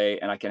Royal Ballet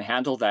and I can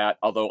handle that,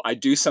 although I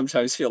do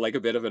sometimes feel like a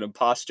bit of an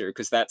imposter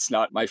because that's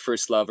not my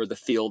first love or the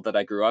field that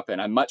I grew up in.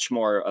 I'm much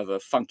more of a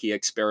funky,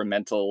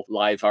 experimental,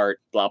 live art,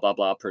 blah, blah,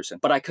 blah person.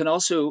 But I can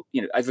also,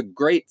 I have a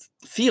great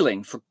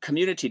feeling for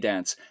community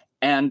dance,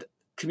 and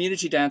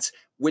community dance,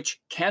 which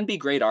can be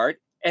great art.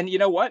 And you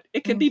know what?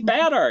 It can be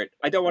bad art.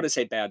 I don't want to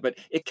say bad, but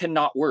it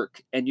cannot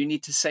work. And you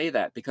need to say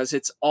that because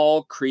it's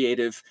all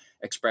creative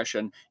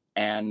expression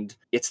and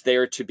it's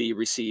there to be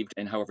received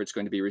and however it's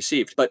going to be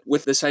received. But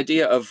with this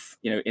idea of,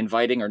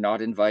 inviting or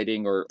not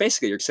inviting, or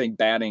basically you're saying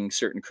banning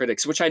certain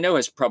critics, which I know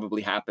has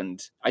probably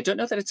happened. I don't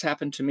know that it's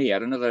happened to me. I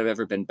don't know that I've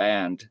ever been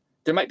banned.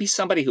 There might be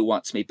somebody who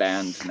wants me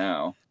banned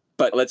now,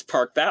 but let's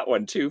park that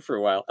one too for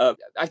a while.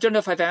 I don't know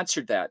if I've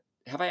answered that.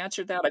 Have I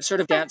answered that? I've sort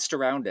of danced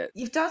around it.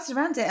 You've danced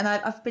around it, and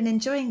I've been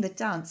enjoying the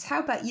dance. How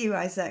about you,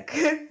 Isaac?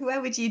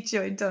 Where would you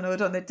join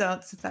Donald on the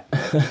dance of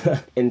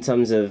that? In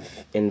terms of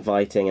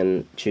inviting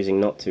and choosing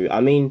not to,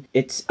 I mean,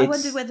 it's... I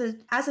wonder whether,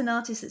 as an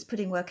artist that's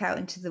putting work out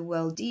into the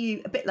world, do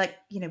you, a bit like,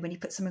 when you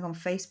put something on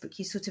Facebook,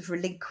 you sort of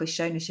relinquish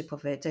ownership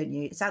of it, don't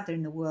you? It's out there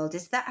in the world.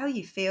 Is that how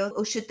you feel?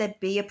 Or should there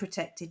be a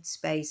protected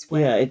space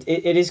where... Yeah,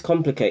 it is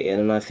complicated,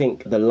 and I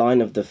think the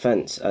line of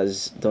defense,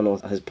 as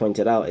Donald has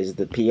pointed out, is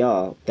the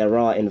PR. There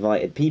are invited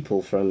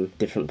people from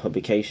different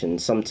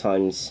publications.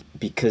 Sometimes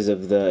because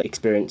of the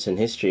experience and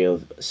history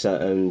of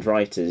certain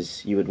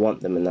writers, you would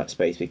want them in that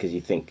space because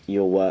you think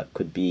your work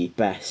could be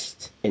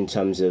best in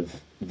terms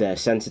of they're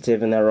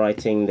sensitive in their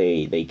writing,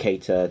 they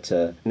cater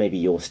to maybe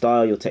your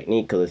style, your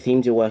technique, or the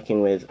themes you're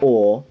working with,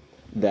 or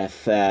they're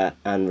fair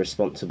and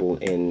responsible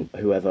in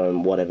whoever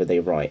and whatever they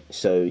write.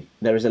 So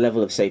there is a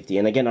level of safety.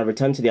 And again, I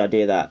return to the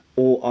idea that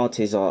all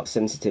artists are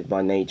sensitive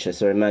by nature.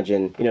 So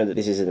imagine, that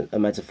this is a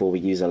metaphor we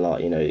use a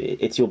lot.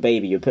 It's your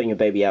baby. You're putting your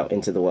baby out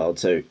into the world.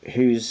 So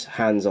whose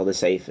hands are the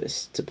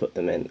safest to put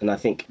them in? And I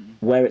think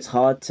where it's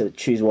hard to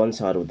choose one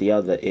side or the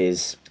other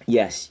is,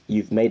 yes,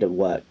 you've made it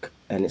work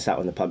and it's out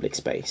in the public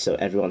space, so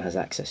everyone has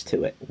access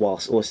to it,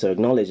 whilst also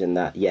acknowledging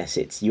that, yes,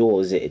 it's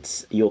yours,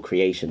 it's your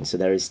creation, so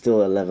there is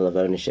still a level of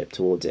ownership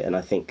towards it. And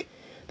I think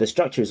the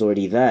structure is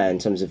already there in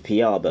terms of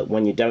PR, but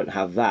when you don't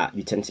have that,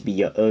 you tend to be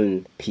your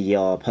own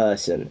PR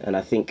person. And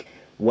I think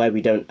where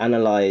we don't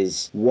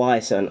analyse why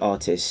certain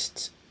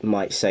artists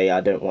might say,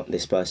 I don't want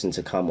this person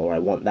to come, or I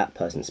want that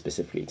person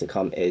specifically to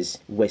come, is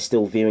we're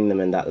still viewing them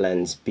in that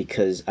lens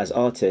because as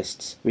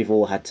artists, we've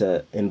all had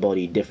to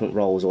embody different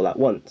roles all at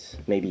once.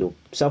 Maybe you're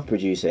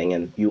self-producing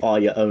and you are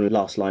your own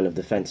last line of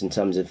defense in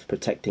terms of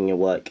protecting your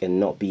work and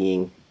not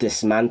being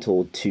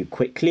dismantled too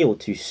quickly or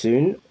too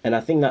soon. And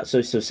I think that's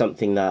also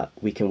something that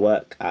we can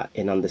work at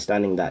in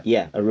understanding that,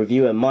 yeah, a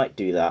reviewer might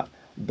do that,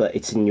 but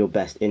it's in your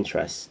best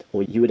interest,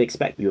 or you would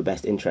expect your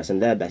best interest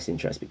and their best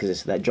interest because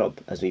it's their job,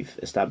 as we've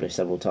established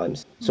several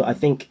times. So I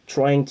think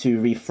trying to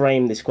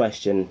reframe this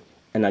question,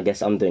 and I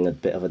guess I'm doing a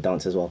bit of a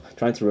dance as well,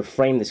 trying to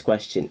reframe this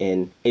question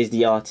in, is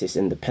the artist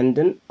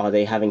independent? Are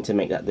they having to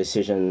make that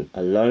decision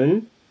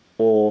alone?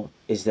 Or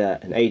is there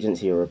an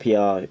agency or a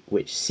PR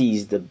which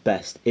sees the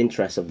best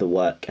interest of the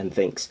work and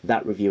thinks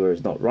that reviewer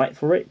is not right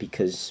for it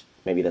because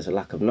maybe there's a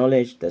lack of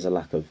knowledge, there's a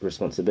lack of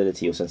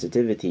responsibility or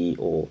sensitivity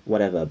or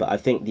whatever. But I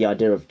think the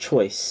idea of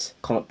choice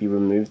can't be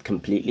removed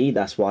completely.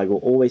 That's why we'll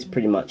always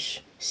pretty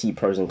much see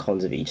pros and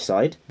cons of each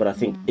side. But I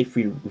think if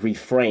we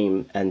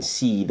reframe and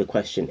see the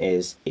question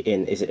is it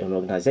an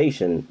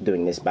organization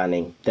doing this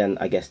banning, then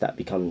I guess that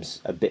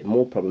becomes a bit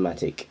more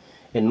problematic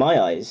in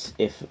my eyes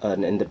if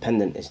an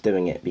independent is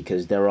doing it,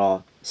 because there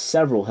are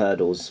several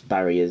hurdles,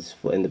 barriers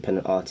for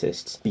independent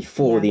artists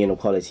before the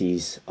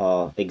inequalities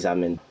are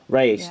examined.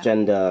 Race,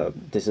 gender,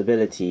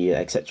 disability,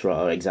 etc.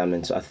 are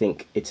examined. So I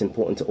think it's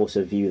important to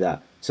also view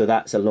that. So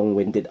that's a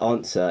long-winded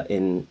answer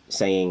in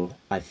saying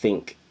I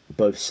think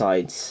both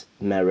sides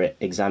merit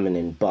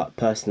examining, but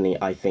personally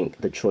I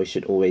think the choice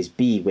should always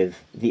be with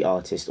the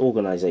artist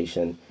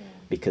organization,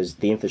 because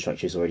the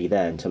infrastructure is already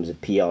there in terms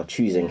of PR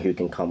choosing who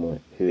can come or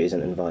who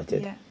isn't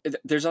invited. Yeah.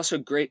 There's also a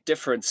great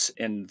difference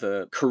in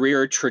the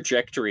career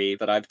trajectory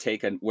that I've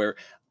taken, where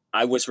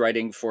I was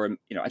writing for,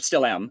 I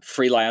still am,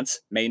 freelance,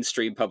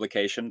 mainstream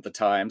publication, The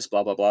Times,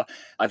 blah, blah, blah.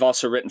 I've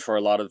also written for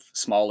a lot of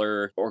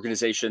smaller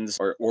organizations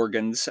or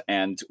organs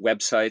and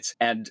websites.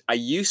 And I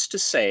used to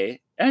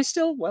say, and I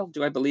still,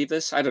 do I believe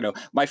this? I don't know.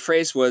 My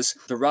phrase was,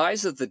 the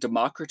rise of the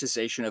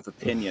democratization of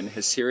opinion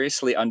has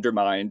seriously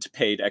undermined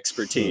paid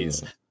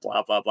expertise.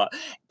 Blah, blah, blah.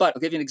 But I'll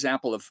give you an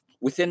example of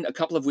within a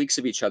couple of weeks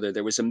of each other,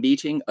 there was a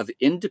meeting of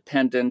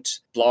independent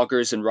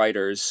bloggers and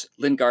writers.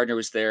 Lynn Gardner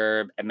was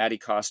there and Maddie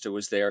Costa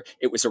was there.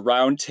 It was a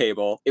round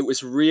table. It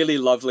was really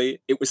lovely.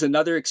 It was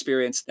another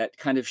experience that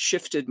kind of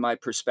shifted my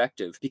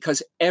perspective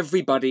because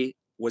everybody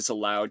was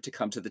allowed to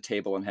come to the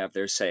table and have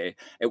their say.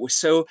 It was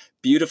so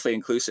beautifully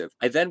inclusive.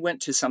 I then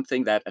went to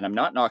something that, and I'm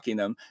not knocking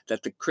them,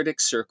 that the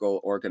Critics Circle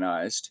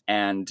organized.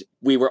 And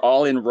we were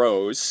all in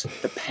rows.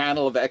 The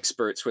panel of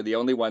experts were the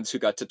only ones who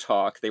got to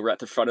talk. They were at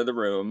the front of the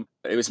room.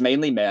 It was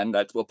mainly men.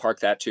 That we'll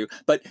park that too.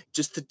 But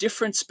just the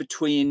difference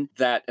between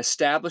that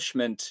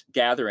establishment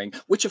gathering,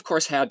 which of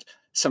course had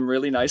some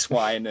really nice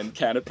wine and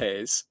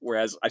canapes,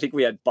 whereas I think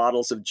we had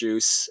bottles of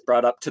juice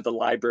brought up to the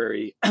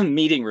library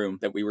meeting room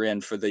that we were in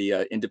for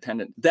the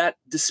independent. That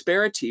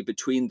disparity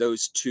between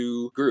those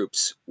two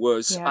groups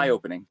was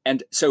eye-opening.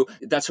 And so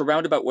that's a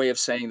roundabout way of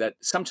saying that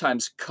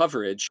sometimes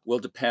coverage will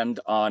depend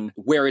on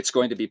where it's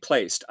going to be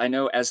placed. I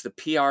know as the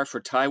PR for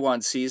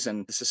Taiwan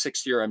season, this is the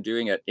 6th year I'm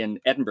doing it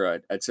in Edinburgh.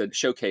 It's a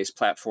showcase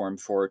platform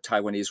for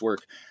Taiwanese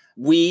work.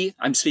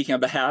 I'm speaking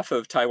on behalf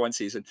of Taiwan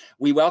Season,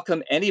 we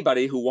welcome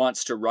anybody who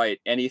wants to write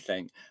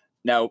anything.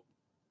 Now,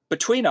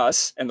 between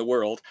us and the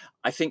world,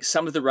 I think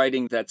some of the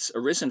writing that's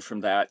arisen from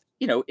that,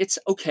 it's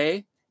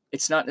okay.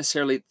 It's not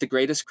necessarily the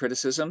greatest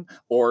criticism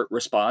or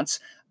response,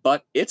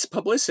 but it's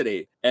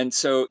publicity. And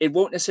so it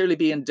won't necessarily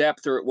be in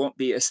depth or it won't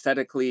be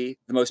aesthetically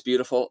the most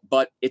beautiful,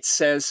 but it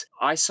says,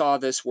 I saw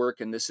this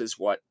work and this is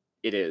what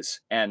it is.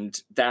 And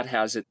that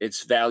has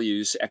its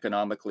values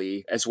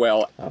economically as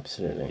well.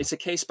 Absolutely. It's a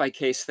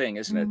case-by-case thing,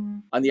 isn't it?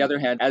 On the other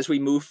hand, as we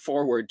move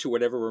forward to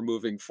whatever we're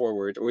moving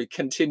forward, or we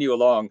continue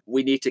along,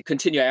 we need to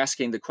continue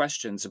asking the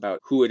questions about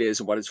who it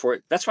is and what it's for.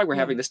 That's why we're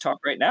having this talk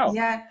right now.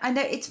 Yeah, I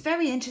know. It's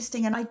very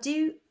interesting. And I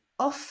do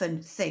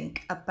often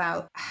think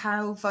about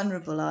how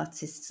vulnerable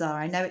artists are.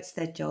 I know it's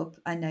their job.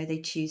 I know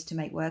they choose to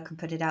make work and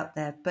put it out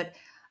there. But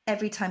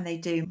every time they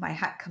do, my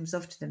hat comes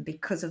off to them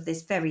because of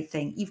this very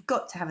thing. You've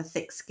got to have a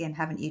thick skin,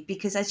 haven't you?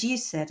 Because as you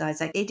said,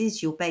 Isaac, it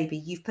is your baby.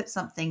 You've put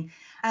something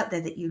out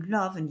there that you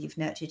love and you've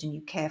nurtured and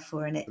you care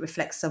for, and it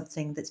reflects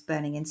something that's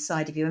burning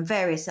inside of you and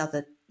various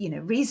other,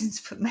 reasons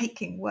for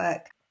making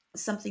work.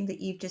 Something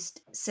that you've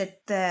just said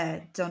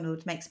there,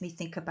 Donald, makes me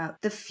think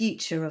about the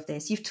future of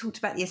this. You've talked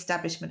about the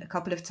establishment a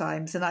couple of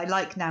times, and I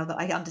like now that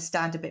I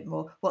understand a bit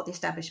more what the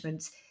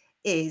establishment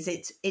is.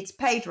 It's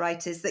paid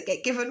writers that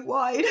get given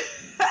wine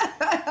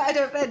at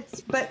events.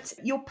 But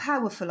you're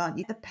powerful, aren't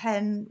you? The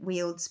pen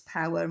wields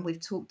power, and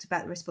we've talked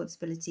about the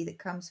responsibility that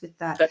comes with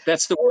that.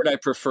 That's the word I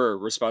prefer,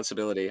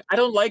 responsibility. I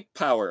don't like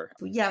power.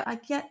 Yeah, I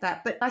get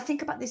that. But I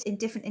think about this in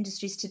different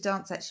industries to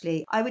dance,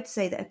 actually. I would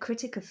say that a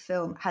critic of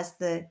film has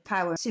the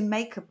power to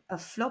make a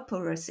flop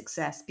or a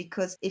success,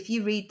 because if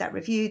you read that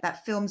review,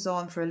 that film's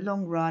on for a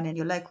long run in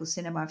your local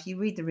cinema. If you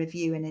read the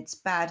review and it's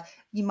bad,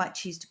 you might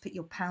choose to put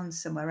your pounds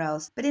somewhere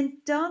else. But in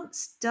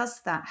dance,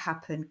 does that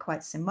happen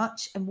quite so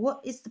much? And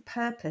what is the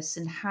purpose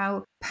and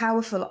how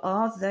powerful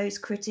are those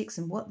critics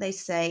and what they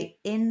say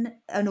in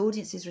an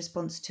audience's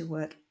response to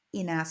work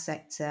in our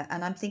sector?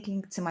 And I'm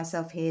thinking to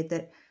myself here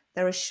that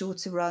there are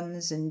shorter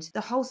runs and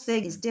the whole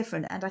thing is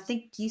different. And I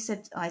think you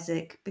said,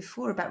 Isaac,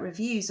 before about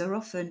reviews are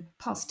often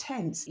past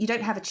tense. You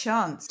don't have a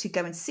chance to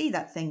go and see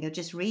that thing. You're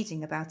just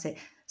reading about it.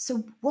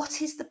 So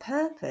what is the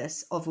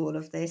purpose of all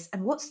of this?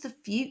 And what's the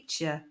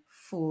future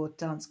for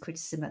dance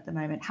criticism at the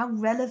moment? How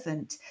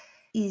relevant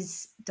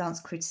is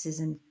dance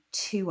criticism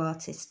to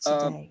artists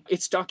today?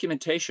 It's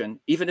documentation.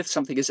 Even if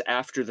something is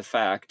after the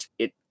fact,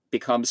 it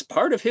becomes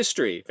part of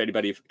history, if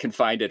anybody can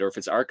find it or if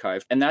it's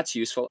archived. And that's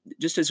useful.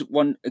 Just as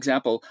one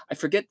example, I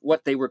forget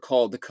what they were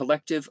called, the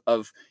collective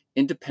of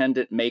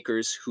independent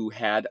makers who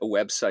had a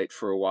website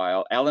for a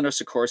while. Alan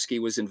Sikorsky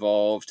was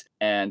involved,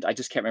 and I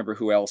just can't remember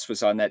who else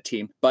was on that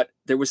team. But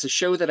there was a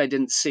show that I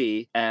didn't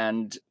see,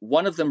 and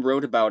one of them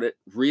wrote about it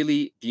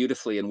really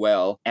beautifully and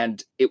well.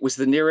 And it was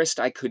the nearest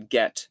I could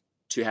get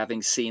to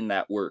having seen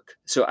that work.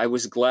 So I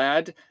was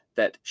glad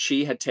that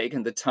she had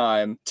taken the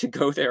time to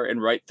go there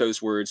and write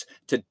those words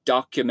to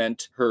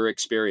document her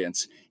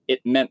experience.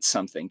 It meant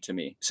something to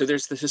me. So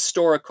there's the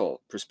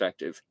historical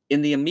perspective.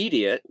 In the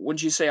immediate,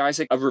 wouldn't you say,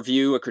 Isaac, a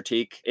review, a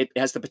critique, it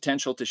has the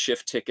potential to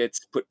shift tickets,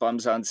 put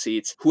bums on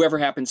seats. Whoever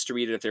happens to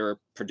read it, if they're a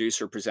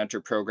producer,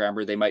 presenter,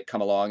 programmer, they might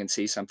come along and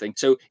see something.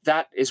 So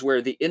that is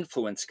where the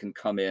influence can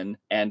come in,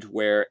 and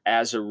where,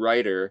 as a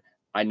writer,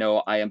 I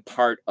know I am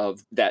part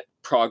of that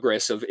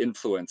progress of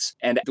influence.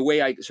 And the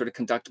way I sort of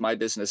conduct my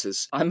business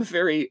is I'm a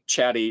very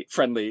chatty,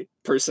 friendly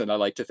person, I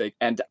like to think.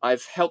 And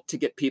I've helped to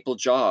get people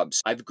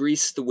jobs. I've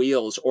greased the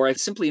wheels, or I've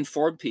simply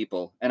informed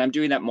people. And I'm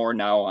doing that more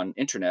now on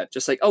internet.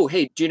 Just like, oh,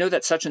 hey, do you know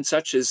that such and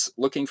such is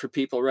looking for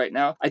people right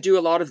now? I do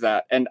a lot of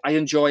that and I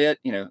enjoy it.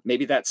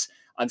 Maybe that's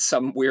on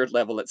some weird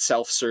level, it's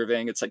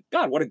self-serving. It's like,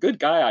 God, what a good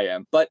guy I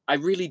am. But I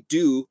really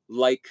do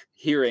like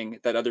hearing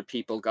that other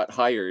people got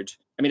hired.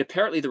 I mean,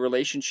 apparently the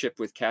relationship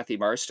with Kathy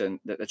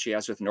Marston that she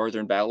has with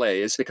Northern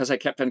Ballet is because I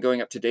kept on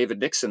going up to David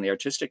Nixon, the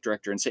artistic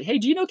director, and say, hey,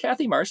 do you know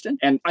Kathy Marston?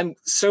 And I'm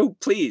so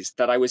pleased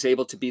that I was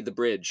able to be the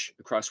bridge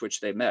across which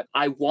they met.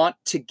 I want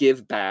to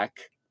give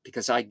back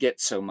because I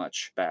get so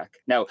much back.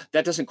 Now,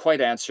 that doesn't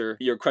quite answer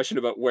your question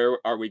about where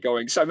are we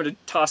going. So I'm going to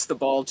toss the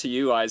ball to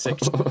you, Isaac.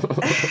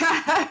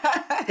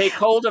 Take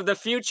hold of the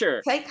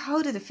future. Take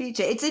hold of the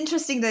future. It's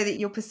interesting, though, that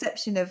your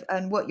perception of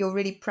and what you're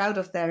really proud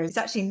of there is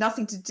actually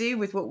nothing to do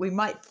with what we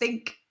might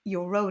think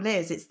your role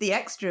is. It's the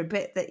extra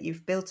bit that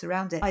you've built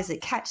around it. Isaac,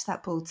 catch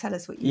that ball. Tell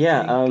us what you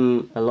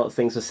think. A lot of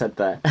things were said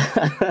there.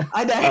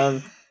 I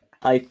know.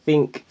 I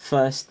think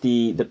first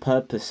the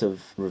purpose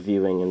of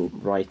reviewing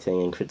and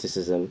writing and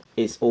criticism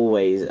is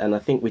always, and I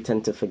think we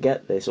tend to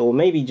forget this, or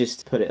maybe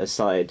just put it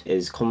aside,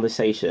 is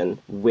conversation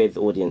with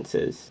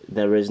audiences.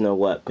 There is no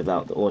work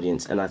without the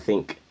audience, and I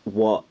think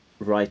what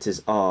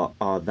writers are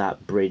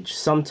that bridge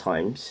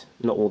sometimes,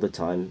 not all the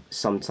time,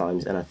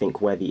 sometimes. And I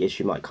think where the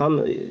issue might come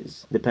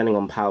is, depending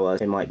on power,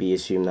 it might be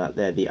assumed that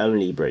they're the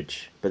only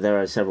bridge, but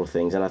there are several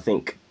things, and I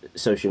think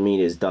social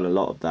media has done a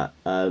lot of that.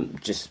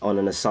 Just on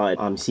an aside,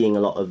 I'm seeing a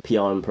lot of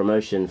PR and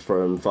promotion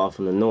from Far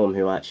From The Norm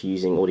who are actually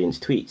using audience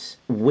tweets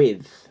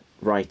with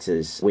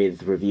writers,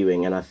 with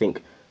reviewing, and I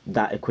think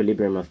that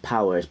equilibrium of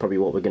power is probably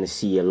what we're going to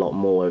see a lot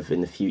more of in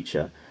the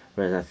future.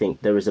 Whereas I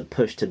think there is a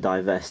push to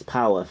divest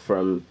power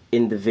from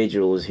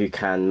individuals who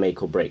can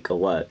make or break a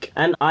work.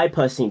 And I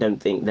personally don't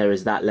think there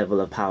is that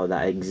level of power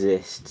that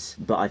exists,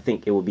 but I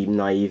think it would be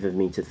naive of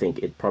me to think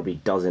it probably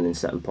doesn't in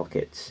certain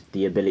pockets.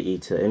 The ability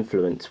to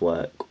influence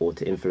work or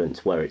to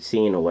influence where it's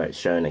seen or where it's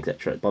shown,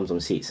 etc. Bums on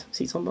seats.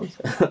 Seats on bums?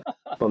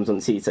 Bums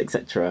on seats,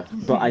 etc.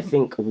 But I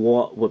think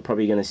what we're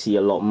probably going to see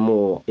a lot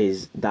more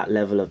is that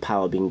level of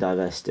power being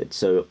divested.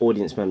 So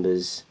audience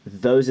members,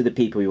 those are the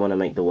people we want to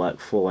make the work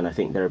for, and I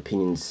think their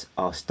opinions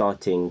are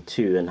starting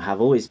to and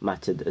have always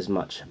mattered as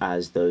much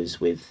as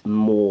those with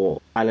more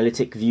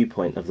analytic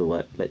viewpoint of the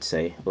work, let's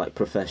say, like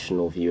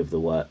professional view of the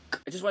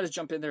work. I just wanted to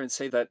jump in there and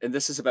say that, and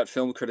this is about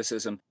film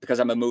criticism, because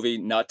I'm a movie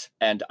nut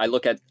and I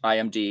look at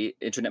IMDb,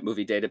 Internet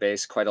Movie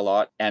Database, quite a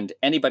lot, and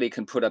anybody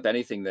can put up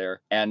anything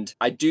there. And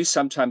I do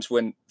sometimes,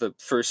 when the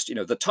first,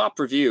 the top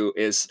review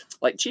is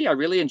like, gee, I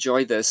really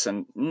enjoyed this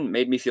and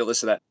made me feel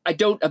this or that. I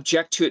don't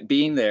object to it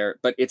being there,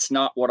 but it's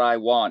not what I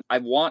want. I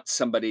want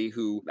somebody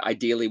who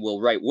ideally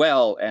will write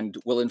well and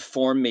will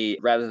inform me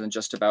rather than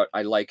just about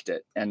I liked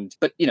it.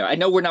 But I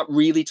know we're not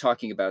really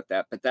talking about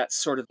that, but that's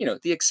sort of,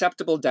 the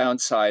acceptable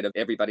downside of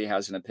everybody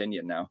has an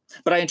opinion now.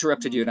 But I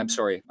interrupted you and I'm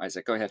sorry,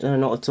 Isaac, go ahead. No,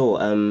 not at all.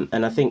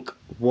 And I think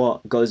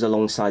what goes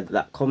alongside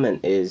that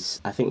comment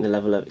is, I think, the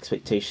level of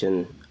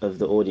expectation of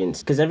the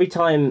audience. Because every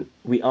time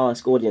we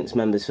ask audience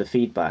members for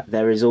feedback,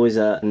 there is always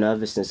a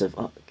nervousness of,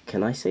 oh,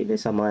 can I say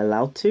this? Am I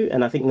allowed to?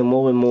 And I think the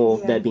more and more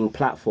they're being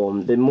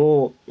platformed, the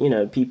more,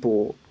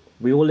 people,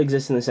 we all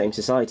exist in the same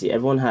society.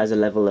 Everyone has a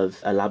level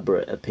of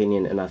elaborate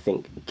opinion. And I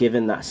think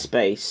given that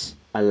space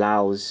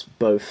allows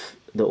both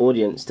the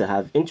audience to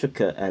have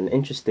intricate and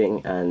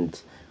interesting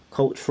and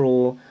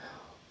cultural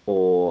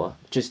or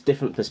just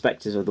different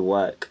perspectives of the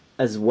work,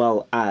 as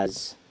well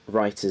as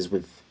writers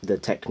with the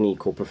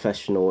technique or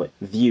professional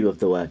view of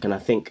the work. And I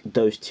think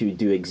those two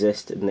do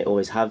exist, and they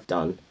always have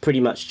done. Pretty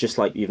much just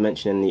like you've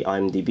mentioned in the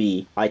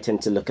IMDb, I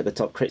tend to look at the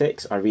top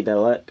critics, I read their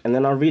work, and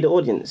then I'll read the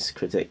audience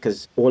critic,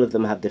 because all of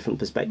them have different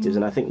perspectives.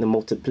 And I think the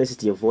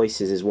multiplicity of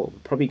voices is what we're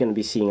probably going to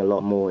be seeing a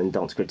lot more in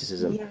dance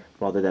criticism,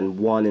 rather than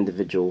one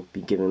individual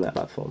be given that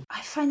platform.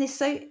 I find this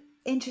so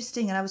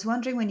interesting, and I was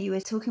wondering when you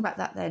were talking about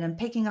that then, and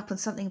picking up on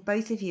something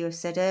both of you have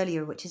said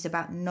earlier, which is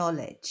about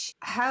knowledge.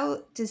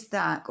 How does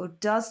that, or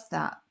does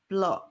that,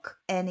 block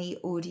any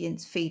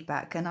audience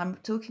feedback? And I'm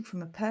talking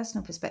from a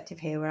personal perspective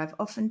here, where I've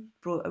often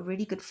brought a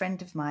really good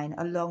friend of mine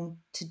along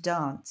to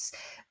dance,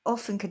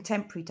 often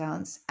contemporary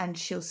dance, and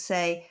she'll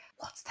say,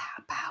 what's that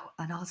about?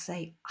 And I'll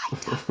say, I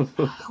don't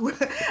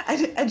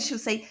know. And she'll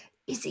say,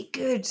 is it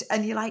good?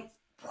 And you're like,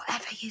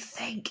 whatever you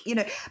think,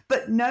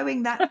 but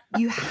knowing that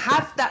you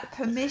have that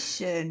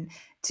permission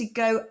to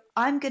go,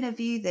 I'm going to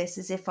view this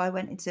as if I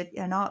went into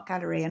an art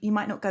gallery. And you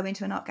might not go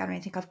into an art gallery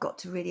and think, I've got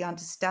to really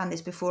understand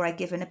this before I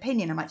give an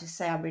opinion. I might just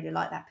say, I really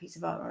like that piece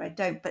of art, or I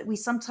don't. But we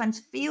sometimes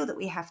feel that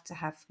we have to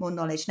have more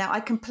knowledge. Now, I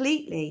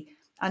completely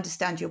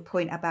understand your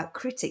point about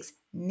critics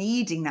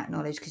needing that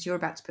knowledge, because you're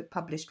about to put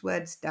published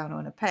words down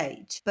on a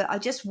page. But I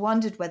just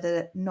wondered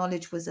whether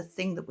knowledge was a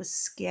thing that was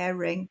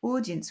scaring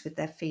audience with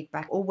their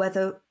feedback, or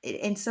whether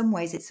in some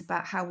ways it's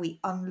about how we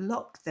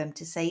unlock them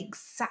to say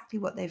exactly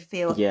what they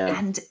feel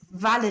and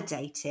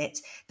validate it.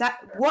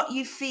 That what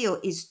you feel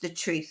is the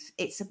truth.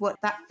 It's what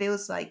that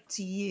feels like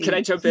to you. Can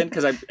I jump in?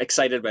 Because I'm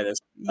excited by this.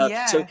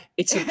 So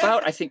it's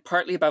about, I think,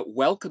 partly about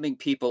welcoming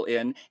people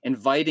in,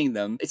 inviting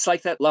them. It's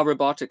like that La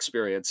Robot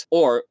experience.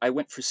 Or I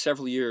went for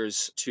several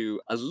years to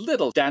a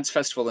little dance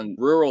festival in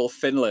rural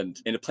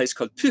Finland in a place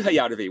called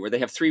Pyhäjärvi, where they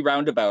have 3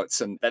 roundabouts,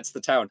 and that's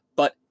the town.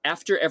 But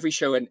after every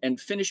show,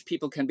 and Finnish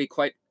people can be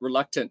quite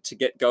reluctant to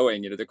get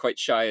going. They're quite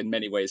shy in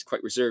many ways,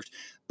 quite reserved.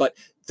 But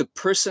the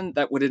person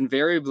that would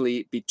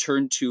invariably be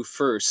turned to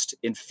first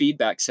in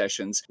feedback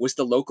sessions was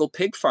the local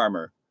pig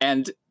farmer.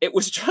 And it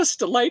was just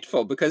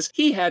delightful because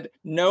he had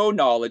no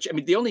knowledge. I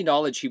mean, the only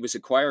knowledge he was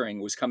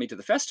acquiring was coming to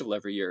the festival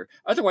every year.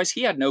 Otherwise,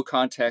 he had no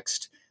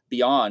context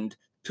beyond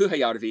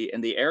Pyhäjärvi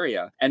in the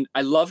area. And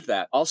I loved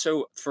that.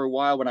 Also, for a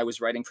while when I was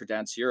writing for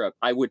Dance Europe,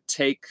 I would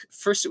take,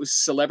 first it was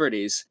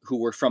celebrities who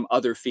were from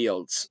other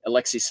fields,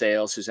 Alexei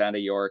Sayle, Susanna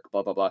York,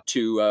 blah, blah, blah,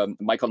 to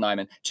Michael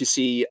Nyman, to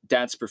see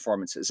dance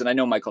performances. And I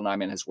know Michael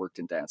Nyman has worked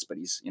in dance, but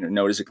he's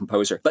known as a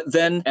composer. But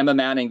then Emma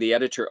Manning, the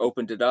editor,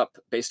 opened it up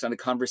based on a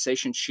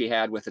conversation she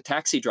had with a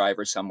taxi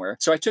driver somewhere.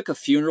 So I took a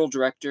funeral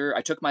director,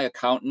 I took my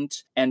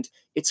accountant, and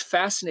it's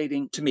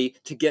fascinating to me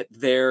to get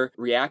their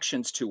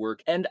reactions to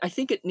work. And I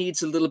think it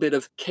needs a little bit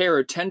of care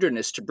or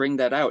tenderness to bring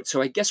that out.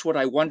 So I guess what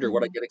I wonder,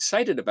 what I get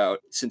excited about,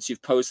 since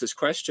you've posed this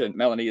question,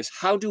 Melanie, is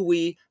how do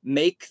we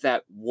make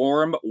that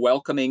warm,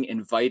 welcoming,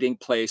 inviting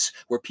place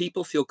where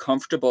people feel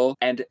comfortable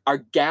and are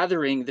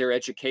gathering their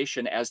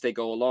education as they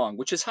go along,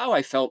 which is how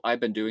I felt I've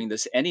been doing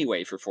this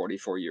anyway for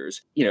 44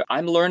 years.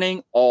 I'm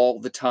learning all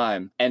the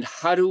time. And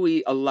how do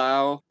we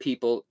allow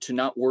people to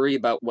not worry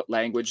about what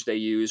language they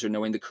use or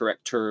knowing the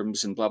correct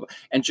terms and blah, blah,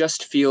 and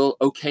just feel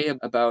okay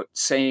about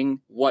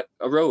saying what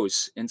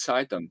arose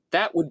inside them?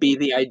 That would be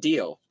the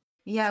ideal.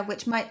 Yeah,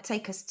 which might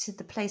take us to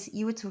the place that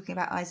you were talking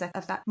about, Isaac,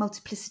 of that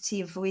multiplicity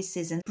of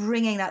voices and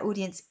bringing that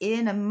audience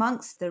in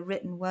amongst the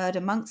written word,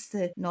 amongst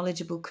the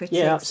knowledgeable critics.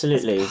 Yeah,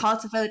 absolutely. As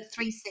part of a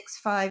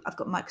 365, I've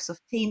got Microsoft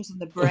Teams on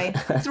the brain,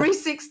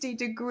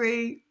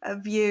 360-degree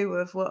view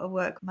of what a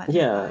work might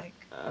look like.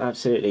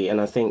 Absolutely. And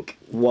I think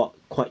what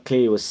quite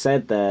clearly was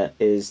said there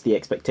is the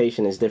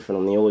expectation is different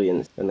on the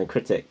audience than the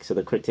critic. So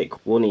the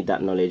critic will need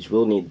that knowledge,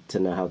 will need to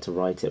know how to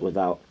write it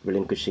without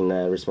relinquishing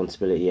their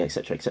responsibility,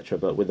 etc., etc.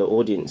 But with the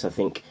audience, I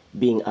think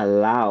being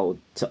allowed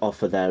to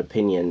offer their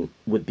opinion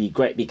would be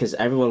great, because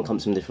everyone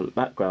comes from different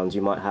backgrounds.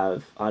 You might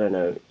have,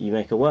 you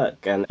make a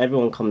work and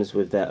everyone comes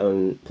with their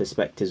own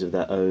perspectives, with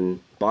their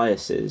own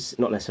biases,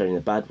 not necessarily in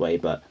a bad way,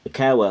 but a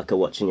care worker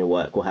watching your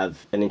work will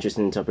have an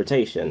interesting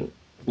interpretation.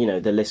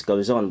 The list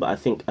goes on, but I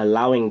think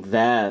allowing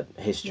their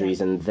histories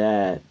and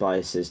their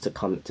biases to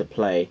come to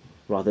play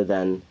rather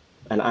than,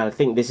 and I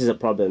think this is a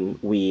problem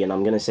and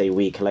I'm going to say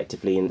we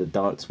collectively in the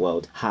dance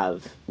world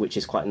have, which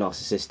is quite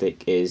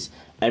narcissistic, is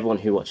everyone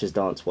who watches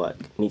dance work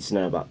needs to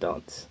know about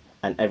dance,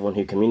 and everyone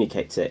who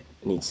communicates it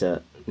needs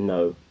to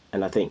know.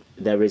 And I think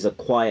there is a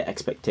quiet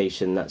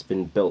expectation that's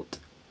been built.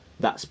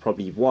 That's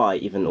probably why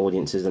even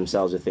audiences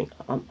themselves would think,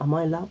 am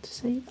I allowed to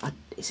say it?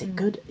 Is it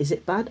good? Is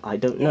it bad? I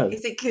don't know.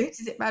 Is it good?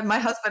 Is it bad? My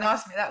husband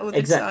asked me that all the time.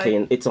 Exactly,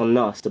 and it's on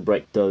us to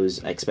break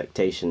those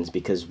expectations,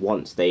 because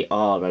once they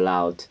are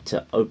allowed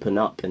to open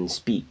up and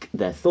speak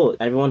their thoughts,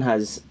 everyone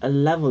has a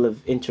level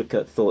of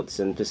intricate thoughts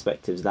and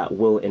perspectives that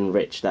will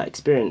enrich that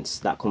experience,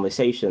 that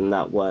conversation,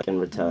 that work in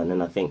return.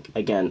 And I think,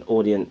 again,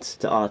 audience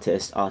to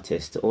artist,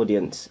 artist to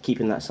audience,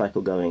 keeping that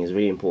cycle going is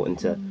really important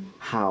to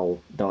how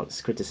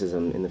dance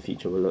criticism in the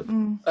future will look.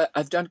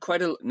 I've done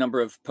quite a number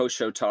of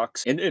post-show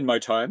talks in my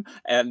time,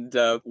 and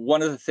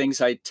one of the things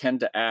I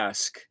tend to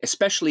ask,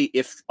 especially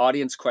if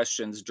audience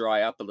questions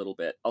dry up a little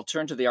bit, I'll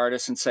turn to the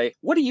artist and say,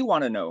 what do you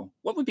want to know?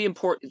 What would be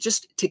important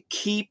just to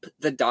keep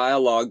the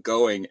dialogue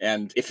going?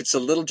 And if it's a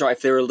little dry,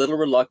 if they're a little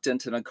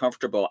reluctant and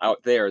uncomfortable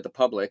out there, the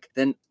public,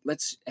 then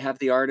let's have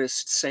the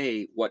artist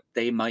say what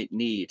they might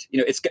need.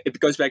 It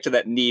goes back to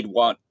that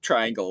need-want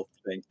triangle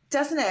thing.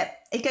 Doesn't it?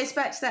 It goes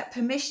back to that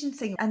permission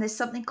thing. And there's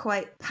something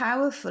quite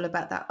powerful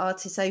about that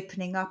artist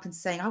opening up and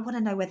saying, I want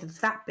to know whether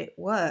that bit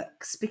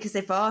works, because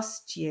they've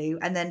asked you.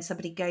 And then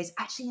somebody goes,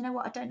 actually, you know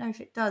what? I don't know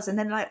if it does. And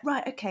then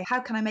right, okay,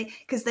 how can I make,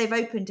 because they've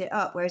opened it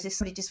up. Whereas if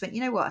somebody just went,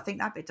 you know what? I think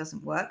that bit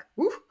doesn't work.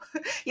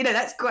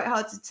 That's quite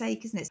hard to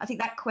take, isn't it? I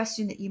think that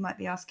question that you might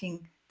be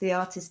asking the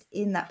artist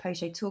in that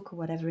post-show talk or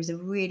whatever is a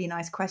really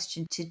nice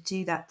question to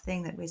do that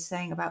thing that we're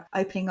saying about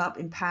opening up,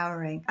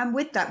 empowering. And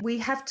with that, we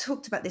have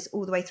talked about this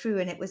all the way through,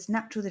 and it was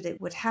natural that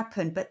it would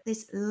happen. But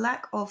this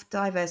lack of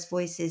diverse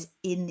voices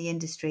in the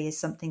industry is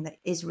something that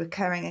is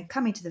recurring and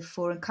coming to the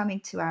fore and coming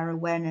to our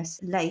awareness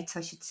late,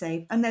 I should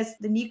say. And there's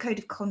the new code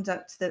of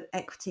conduct that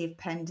Equity have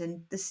penned,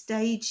 and the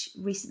Stage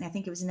recently, I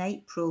think it was in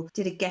April,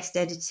 did a guest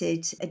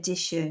edited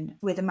edition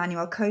with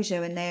Emmanuel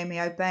Kojo and Naomi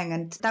Obeng,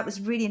 and that was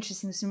really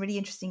interesting. There's some really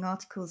interesting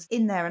articles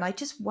in there, and I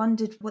just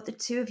wondered what the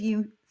two of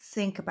you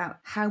think about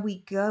how we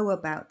go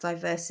about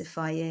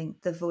diversifying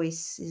the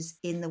voices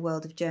in the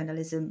world of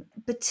journalism,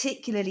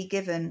 particularly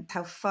given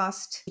how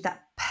fast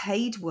that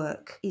paid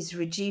work is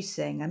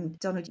reducing. And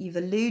Donald, you've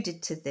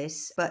alluded to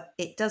this, but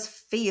it does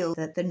feel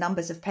that the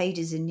numbers of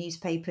pages in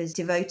newspapers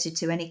devoted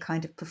to any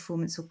kind of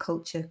performance or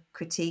culture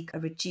critique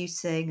are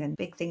reducing, and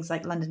big things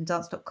like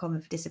londondance.com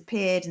have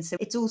disappeared. And so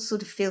it all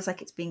sort of feels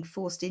like it's being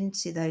forced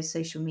into those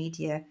social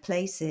media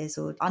places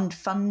or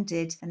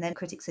unfunded, and then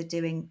critics are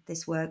doing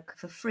this work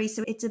for free.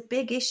 So it's a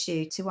big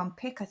issue to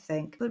unpick, I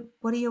think. But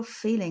what are your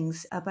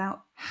feelings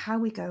about how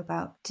we go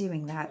about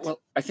doing that? Well,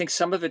 I think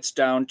some of it's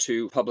down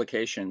to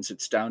publications.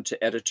 It's down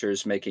to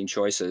editors making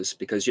choices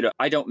because,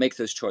 I don't make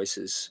those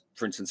choices,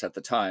 for instance, at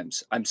the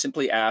Times. I'm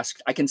simply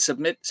asked, I can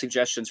submit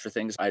suggestions for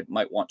things I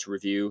might want to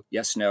review,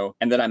 yes, no.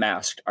 And then I'm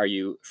asked, are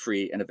you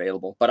free and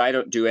available? But I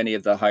don't do any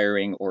of the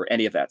hiring or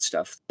any of that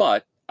stuff.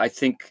 But I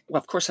think,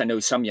 well, of course, I know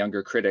some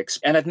younger critics,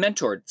 and I've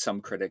mentored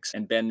some critics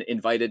and been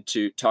invited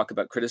to talk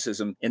about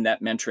criticism in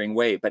that mentoring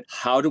way. But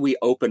how do we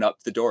open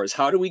up the doors?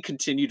 How do we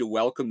continue to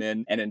welcome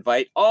in and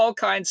invite all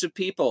kinds of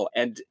people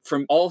and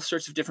from all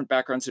sorts of different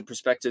backgrounds and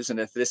perspectives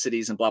and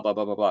ethnicities and blah, blah,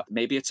 blah, blah, blah?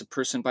 Maybe it's a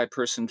person by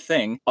person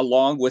thing,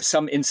 along with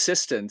some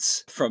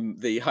insistence from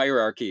the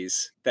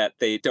hierarchies that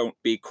they don't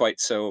be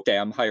quite so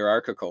damn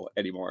hierarchical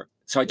anymore.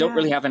 So I don't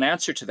really have an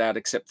answer to that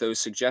except those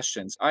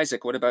suggestions.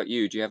 Isaac, what about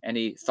you? Do you have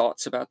any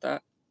thoughts about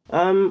that?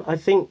 I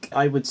think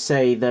I would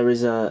say there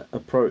is a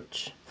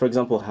approach. For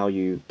example, how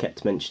you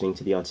kept mentioning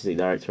to the artistic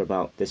director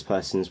about this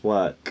person's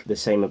work, the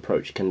same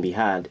approach can be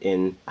had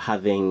in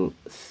having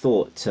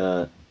thought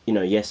to,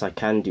 yes, I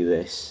can do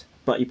this,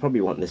 but you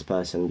probably want this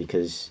person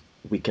because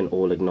we can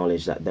all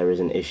acknowledge that there is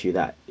an issue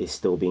that is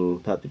still being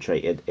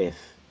perpetrated if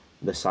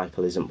the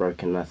cycle isn't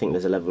broken. And I think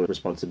there's a level of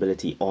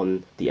responsibility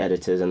on the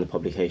editors and the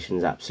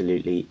publications,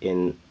 absolutely,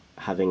 in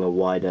having a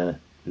wider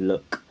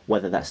look.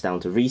 Whether that's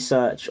down to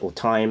research or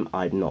time,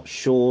 I'm not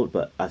sure,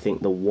 but I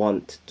think the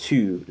want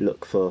to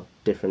look for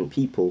different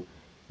people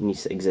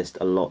needs to exist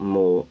a lot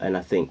more. And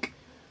I think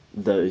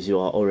those who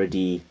are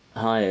already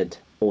hired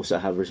also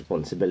have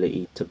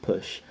responsibility to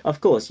push. Of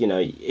course,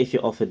 if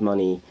you're offered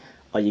money,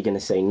 are you going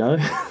to say no?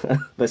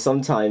 But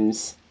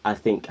sometimes I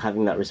think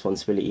having that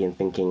responsibility and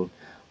thinking,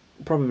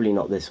 probably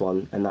not this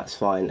one, and that's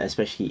fine,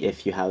 especially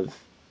if you have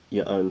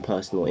your own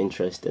personal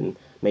interest, and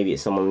maybe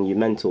it's someone you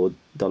mentored,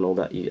 Donald,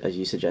 that you, as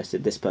you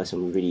suggested, this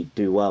person would really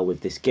do well with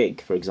this gig,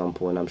 for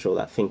example, and I'm sure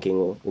that thinking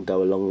will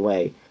go a long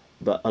way.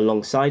 But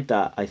alongside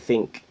that, I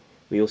think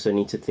we also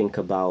need to think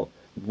about,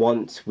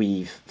 once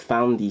we've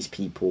found these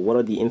people, what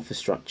are the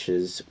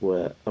infrastructures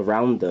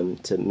around them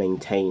to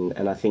maintain?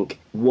 And I think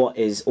what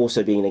is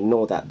also being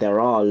ignored, that there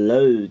are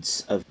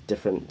loads of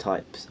different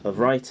types of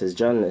writers,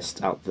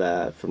 journalists out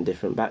there from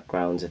different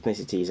backgrounds,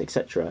 ethnicities,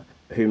 etc.,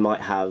 who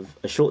might have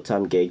a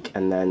short-term gig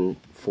and then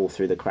fall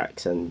through the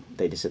cracks and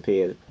they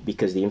disappear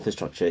because the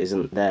infrastructure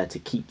isn't there to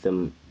keep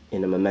them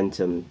in a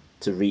momentum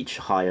to reach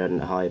higher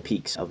and higher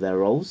peaks of their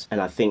roles. And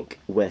I think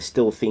we're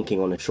still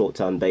thinking on a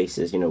short-term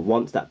basis,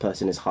 once that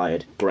person is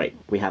hired, great,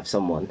 we have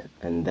someone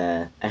and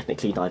they're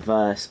ethnically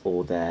diverse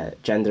or their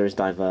gender is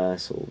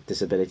diverse or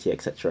disability,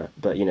 etc.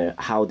 But,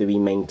 how do we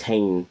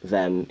maintain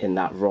them in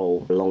that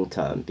role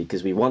long-term?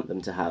 Because we want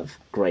them to have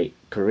great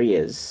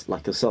careers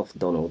like yourself,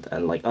 Donald,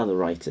 and like other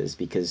writers,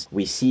 because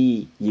we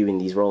see you in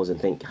these roles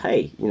and think,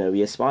 hey,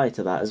 we aspire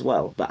to that as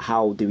well. But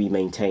how do we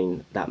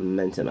maintain that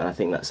momentum? And I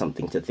think that's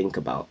something to think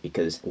about,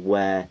 because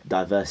where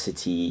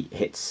diversity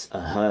hits a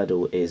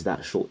hurdle is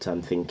that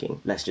short-term thinking.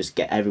 Let's just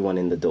get everyone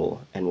in the door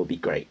and we'll be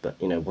great. But,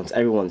 once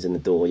everyone's in the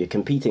door, you're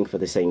competing for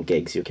the same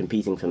gigs, you're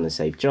competing for the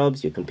same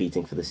jobs, you're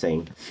competing for the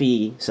same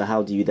fee. So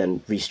how do you then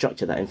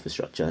restructure that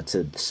infrastructure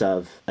to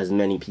serve as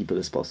many people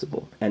as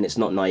possible? And it's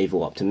not naive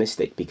or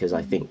optimistic, because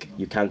I think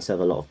you can serve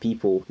a lot of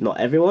people. Not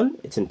everyone,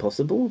 it's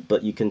impossible,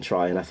 but you can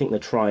try. And I think the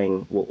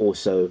trying will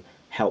also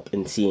help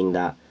in seeing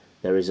that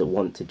there is a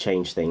want to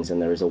change things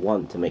and there is a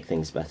want to make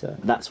things better.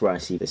 That's where I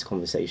see this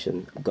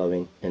conversation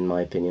going, in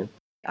my opinion.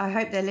 I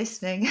hope they're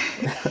listening.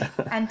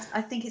 And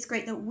I think it's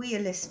great that we are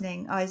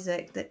listening,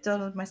 Isaac, that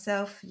Donald,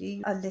 myself,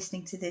 you are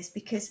listening to this,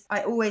 because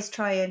I always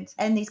try and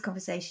end these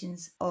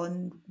conversations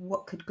on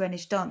what could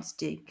Greenwich Dance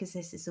do, because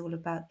this is all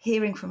about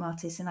hearing from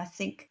artists. And I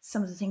think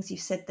some of the things you've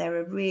said there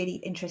are really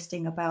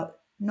interesting, about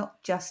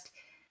not just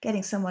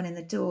getting someone in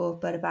the door,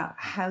 but about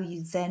how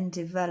you then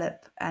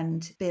develop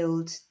and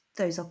build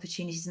those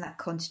opportunities and that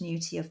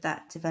continuity of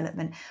that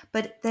development.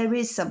 But there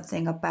is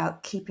something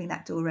about keeping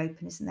that door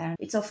open, isn't there?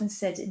 It's often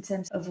said in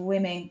terms of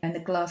women and the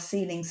glass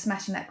ceiling,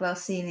 smashing that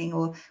glass ceiling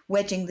or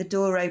wedging the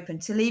door open,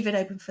 to leave it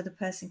open for the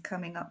person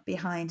coming up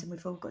behind. And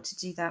we've all got to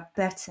do that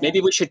better.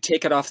 Maybe we should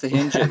take it off the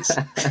hinges.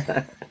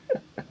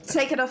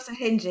 Take it off the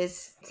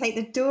hinges. Take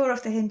the door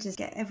off the hinges.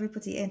 Get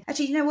everybody in.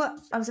 Actually, you know what?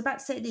 I was about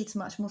to say it needs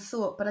much more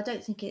thought, but I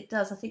don't think it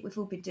does. I think we've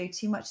all been doing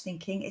too much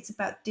thinking. It's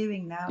about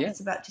doing now. Yeah. It's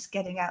about just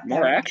getting out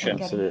More there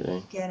action.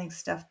 and getting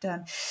stuff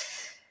done.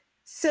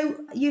 So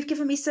you've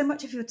given me so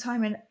much of your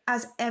time, and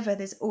as ever,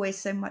 there's always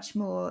so much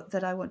more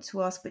that I want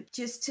to ask. But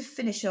just to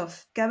finish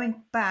off,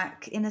 going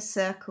back in a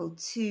circle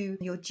to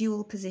your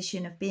dual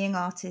position of being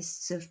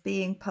artists, of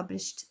being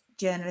published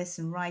journalists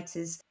and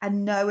writers,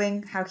 and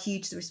knowing how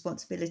huge the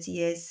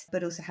responsibility is,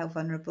 but also how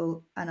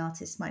vulnerable an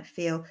artist might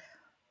feel,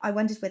 I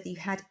wondered whether you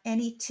had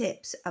any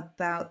tips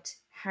about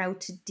how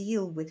to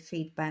deal with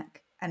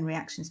feedback and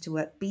reactions to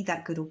work, be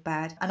that good or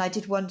bad. And I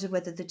did wonder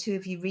whether the two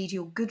of you read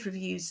your good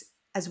reviews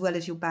as well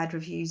as your bad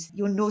reviews.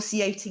 Your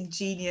nauseating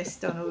genius,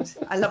 Donald.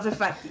 I love the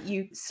fact that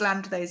you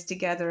slammed those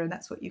together and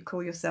that's what you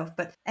call yourself.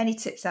 But any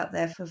tips out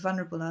there for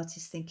vulnerable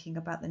artists thinking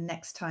about the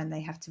next time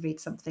they have to read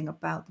something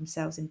about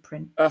themselves in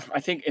print? I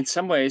think in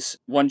some ways,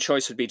 one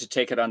choice would be to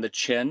take it on the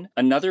chin.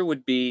 Another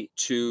would be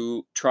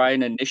to try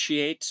and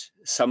initiate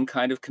some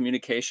kind of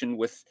communication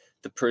with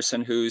the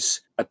person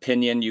whose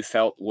opinion you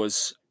felt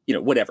was,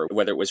 whatever,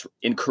 whether it was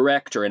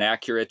incorrect or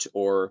inaccurate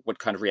or what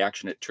kind of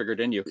reaction it triggered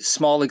in you.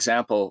 Small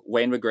example,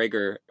 Wayne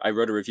McGregor, I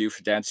wrote a review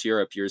for Dance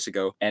Europe years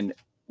ago, and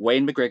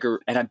Wayne McGregor,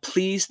 and I'm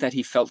pleased that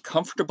he felt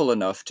comfortable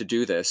enough to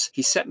do this.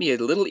 He sent me a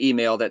little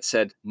email that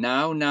said,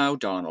 now,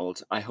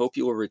 Donald, I hope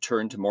you will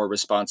return to more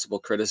responsible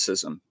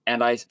criticism.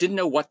 And I didn't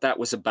know what that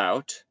was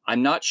about.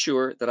 I'm not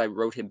sure that I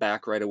wrote him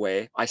back right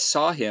away. I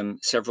saw him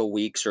several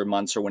weeks or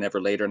months or whenever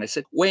later, and I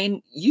said,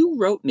 Wayne, you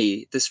wrote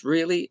me this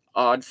really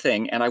odd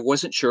thing, and I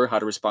wasn't sure how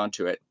to respond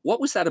to it. What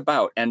was that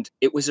about? And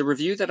it was a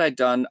review that I'd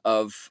done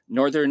of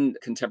Northern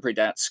Contemporary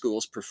Dance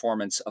School's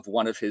performance of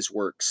one of his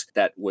works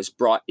that was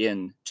brought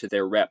in to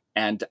their rep.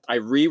 And I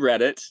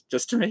reread it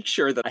just to make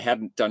sure that I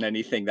hadn't done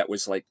anything that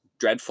was like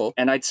dreadful.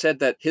 And I'd said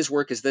that his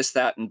work is this,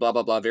 that, and blah,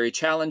 blah, blah, very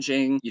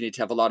challenging. You need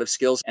to have a lot of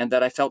skills. And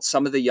that I felt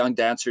some of the young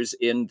dancers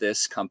in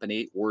this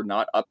company were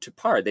not up to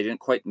par. They didn't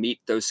quite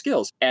meet those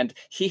skills. And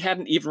he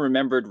hadn't even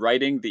remembered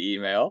writing the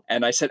email.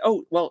 And I said,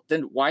 oh, well,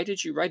 then why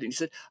did you write it? And he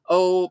said,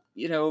 oh,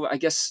 I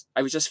guess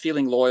I was just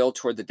feeling loyal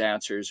toward the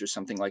dancers or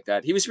something like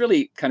that. He was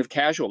really kind of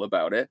casual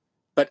about it.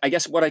 But I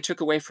guess what I took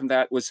away from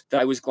that was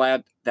that I was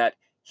glad that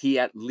he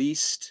at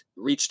least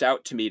reached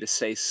out to me to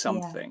say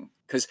something.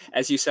 Because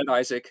as you said,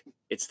 Isaac,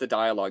 it's the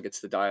dialogue.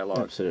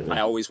 Absolutely.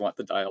 I always want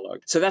the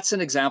dialogue. So that's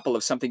an example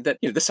of something that,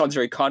 this sounds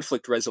very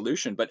conflict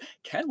resolution, but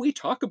can we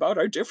talk about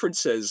our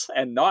differences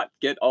and not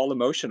get all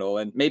emotional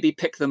and maybe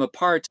pick them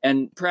apart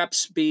and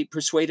perhaps be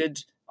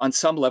persuaded on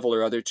some level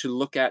or other to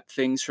look at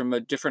things from a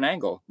different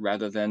angle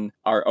rather than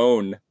our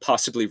own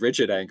possibly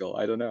rigid angle.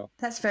 I don't know.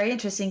 That's very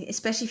interesting,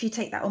 especially if you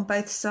take that on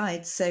both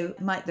sides. So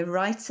might the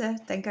writer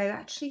then go,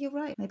 actually, you're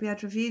right, maybe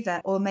I'd review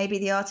that. Or maybe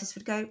the artist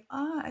would go,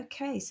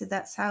 okay, so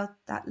that's how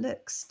that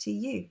looks to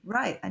you.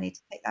 Right, I need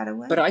to take that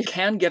away. But I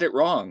can get it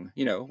wrong,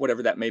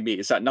 whatever that may be.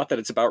 It's not that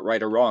it's about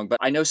right or wrong, but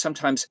I know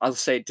sometimes I'll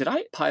say, did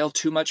I pile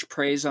too much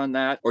praise on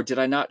that? Or did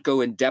I not go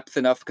in depth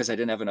enough because I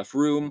didn't have enough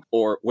room?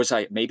 Or was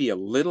I maybe a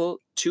little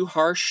too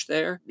harsh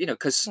there?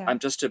 Because I'm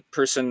just a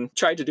person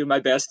trying to do my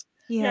best.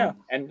 Yeah.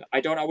 And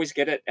I don't always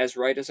get it as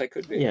right as I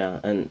could be. Yeah.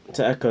 And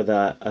to echo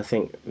that, I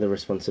think the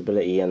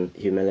responsibility and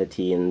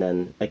humility and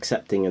then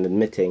accepting and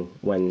admitting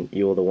when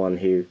you're the one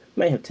who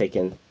may have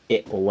taken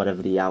it or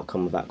whatever the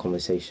outcome of that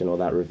conversation or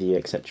that review,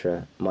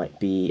 etc. might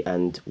be,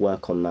 and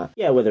work on that.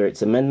 Yeah, whether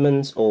it's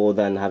amendments or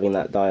then having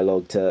that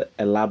dialogue to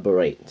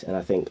elaborate. And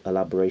I think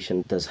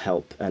elaboration does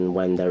help. And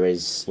when there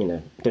is,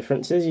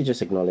 differences, you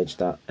just acknowledge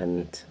that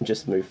and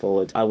just move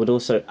forward. I would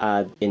also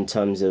add, in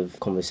terms of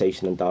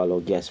conversation and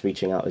dialogue, yes,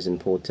 reaching out is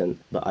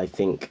important. But I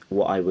think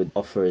what I would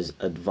offer as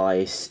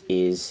advice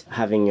is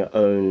having your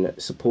own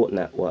support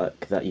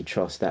network that you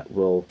trust that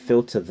will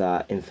filter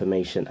that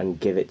information and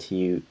give it to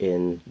you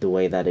in the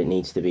way that it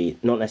needs to be.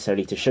 Not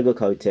necessarily to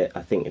sugarcoat it.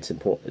 I think it's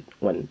important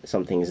when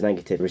something is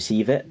negative,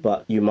 receive it,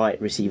 but you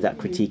might receive that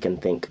critique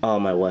and think, oh,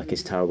 my work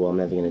is terrible, I'm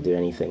never going to do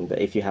anything.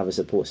 But if you have a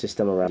support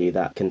system around you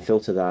that can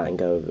filter that and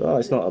go, oh,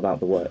 it's not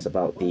about the work, it's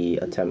about the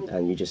attempt,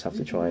 and you just have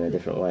to try in a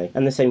different way.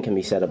 And the same can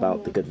be said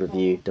about the good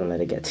review. Don't let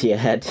it get to your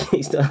head.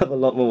 You still have a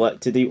lot more work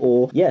to do.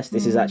 Or, yes,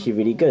 this is actually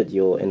really good.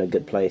 You're in a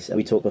good place.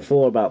 We talked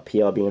before about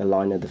PR being a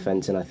line of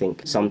defense, and I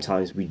think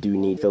sometimes we do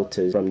need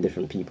filters from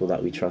different people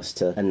that we trust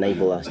to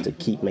enable us to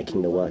keep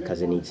making the work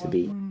as it needs to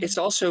be. It's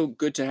also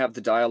good to have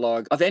the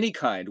dialogue of any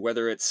kind,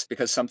 whether it's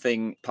because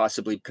something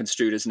possibly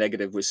construed as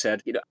negative was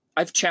said.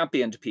 I've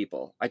championed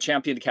people. I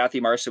championed Kathy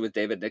Marsa with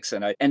David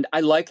Nixon. And I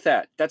like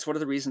that. That's one of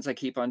the reasons I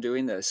keep on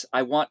doing this.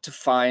 I want to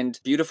find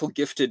beautiful,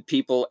 gifted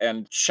people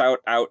and shout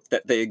out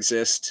that they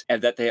exist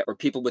and that they are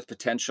people with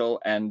potential.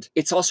 And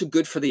it's also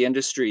good for the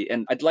industry.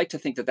 And I'd like to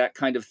think that that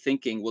kind of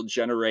thinking will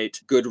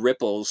generate good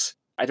ripples.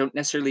 I don't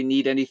necessarily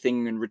need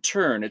anything in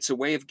return. It's a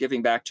way of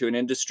giving back to an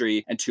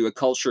industry and to a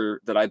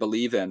culture that I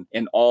believe in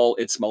all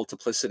its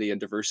multiplicity and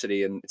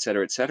diversity and et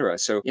cetera, et cetera.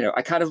 So,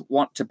 I kind of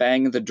want to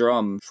bang the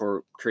drum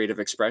for creative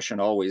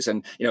expression always.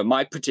 And,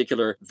 my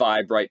particular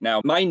vibe right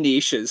now, my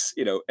niche is,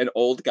 an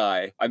old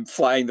guy. I'm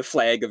flying the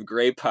flag of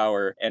gray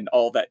power and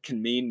all that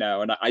can mean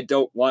now. And I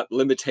don't want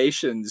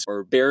limitations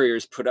or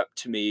barriers put up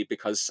to me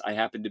because I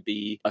happen to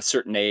be a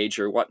certain age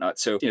or whatnot.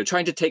 So,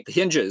 trying to take the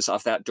hinges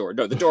off that door.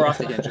 No, the door off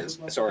the hinges.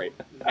 Sorry.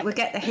 We'll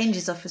get the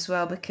hinges off as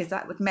well, because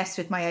that would mess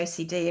with my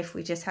OCD if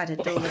we just had a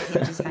door with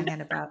hinges hanging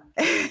about.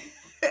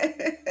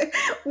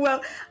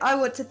 Well, I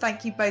want to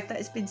thank you both. That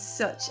has been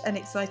such an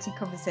exciting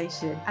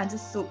conversation and a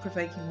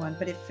thought-provoking one,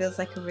 but it feels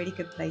like a really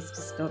good place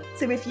to stop.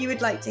 So if you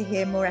would like to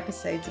hear more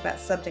episodes about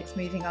subjects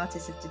moving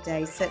artists of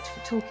today, search for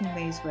Talking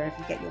Moves wherever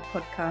you get your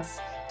podcasts.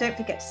 Don't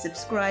forget to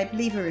subscribe,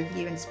 leave a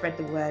review and spread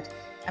the word.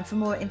 And for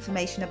more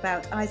information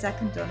about Isaac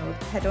and Donald,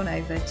 head on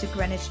over to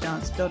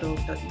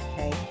greenwichdance.org.uk.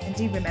 And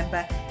do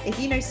remember, if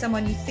you know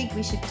someone you think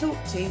we should talk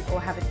to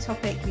or have a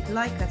topic you'd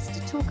like us to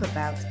talk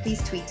about,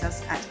 please tweet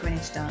us at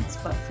Greenwich Dance.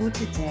 But for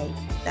today,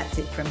 that's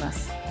it from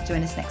us.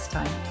 Join us next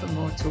time for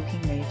more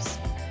Talking Moves.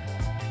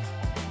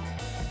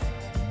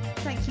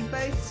 Thank you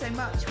both so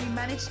much. We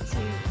managed to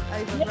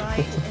override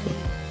any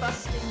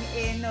busting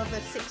in of a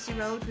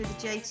 6-year-old with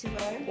a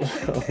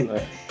J2O. Oh,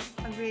 no.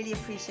 I really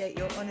appreciate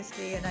your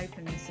honesty and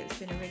openness. It's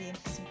been a really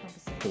interesting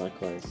conversation.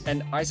 Likewise.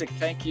 And Isaac,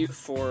 thank you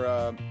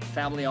for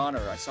Family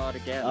Honor. I saw it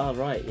again. Oh,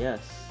 right, yes.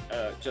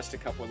 Just a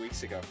couple of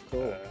weeks ago.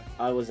 Cool.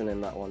 I wasn't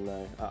in that one,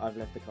 though. I've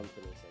left the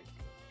company, so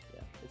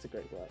yeah, it's a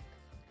great work.